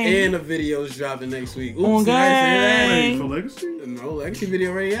gang! And the video's dropping next week. Oops, On gang! For Legacy? No, Legacy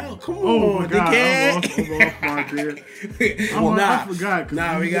video already out. Come Oh on, my God, dickhead. I'm off my dear. I forgot.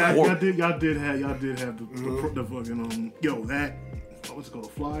 Y'all did have the fucking what's it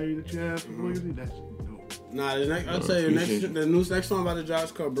called, flyer that you have for Legacy? That's dope. Nah, I'll tell you, the next song about to drop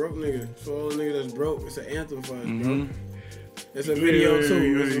is called Broke Nigga. For all the niggas that's broke, it's an anthem for us, bro. It's a video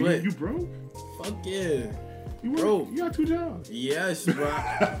too. It's lit. You broke? Fuck yeah. You broke? You got 2 jobs? Yes, bro.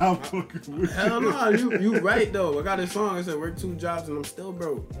 I'm fucking with Hell no, you right though. I got this song that said work 2 jobs and I'm still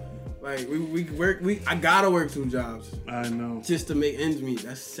broke. Like I gotta work 2 jobs. I know. Just to make ends meet.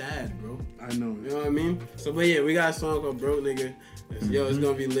 That's sad, bro. I know. You know what I mean? So, but yeah, we got a song called Broke Nigga. It's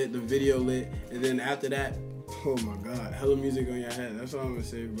gonna be lit. The video lit, and then after that, oh my God, hella music on your head. That's all I'm gonna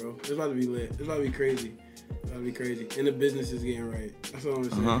say, bro. It's about to be lit. It's about to be crazy. It's about to be crazy. And the business is getting right. That's all I'm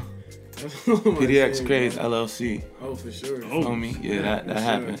gonna say. PDX Craze LLC. Oh, for sure. Oh, homie. Yeah, that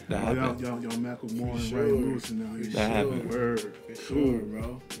happened. Sure. That happened. Y'all Macklemore and Ray Lewis and now that happened. Word. For sure,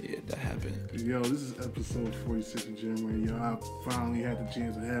 bro. Yeah, that happened. Yo, this is episode 46 of Jam Radio. I finally had the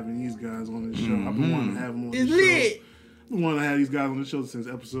chance of having these guys on the show. I've been wanting to have them on the show. Lit. I want to have these guys on the show since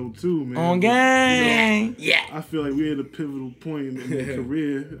episode 2, man. On gang! Yeah. I feel like we're at a pivotal point in their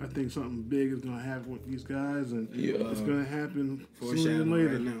career. I think something big is going to happen with these guys, and it's going to happen sooner than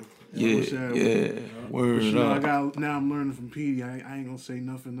later. Right now. Yeah. Word up. Now I'm learning from Petey. I ain't going to say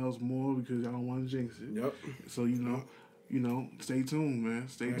nothing else more because I don't want to jinx it. Yep. So, stay tuned, man.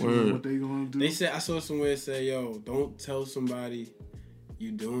 Stay tuned Word. on what they gonna do. They said I saw somewhere say, "Yo, don't tell somebody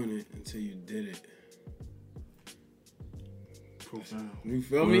you doing it until you did it." Profound. You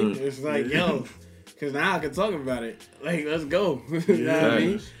feel me? Word. It's like, Yeah. yo, because now I can talk about it. Like, let's go. You know what I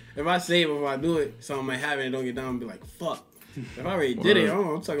mean? If I say it before I do it, something might happen and don't get down and be like, fuck. If I already did it,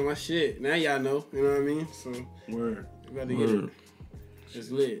 I'm talking my shit. Now y'all know. You know what I mean? So, Word. you got to get it.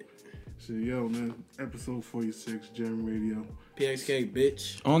 It's lit. So, yo, man, episode 46, Gem Radio. PXK,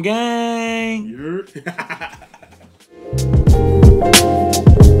 bitch. On gang. Yurt.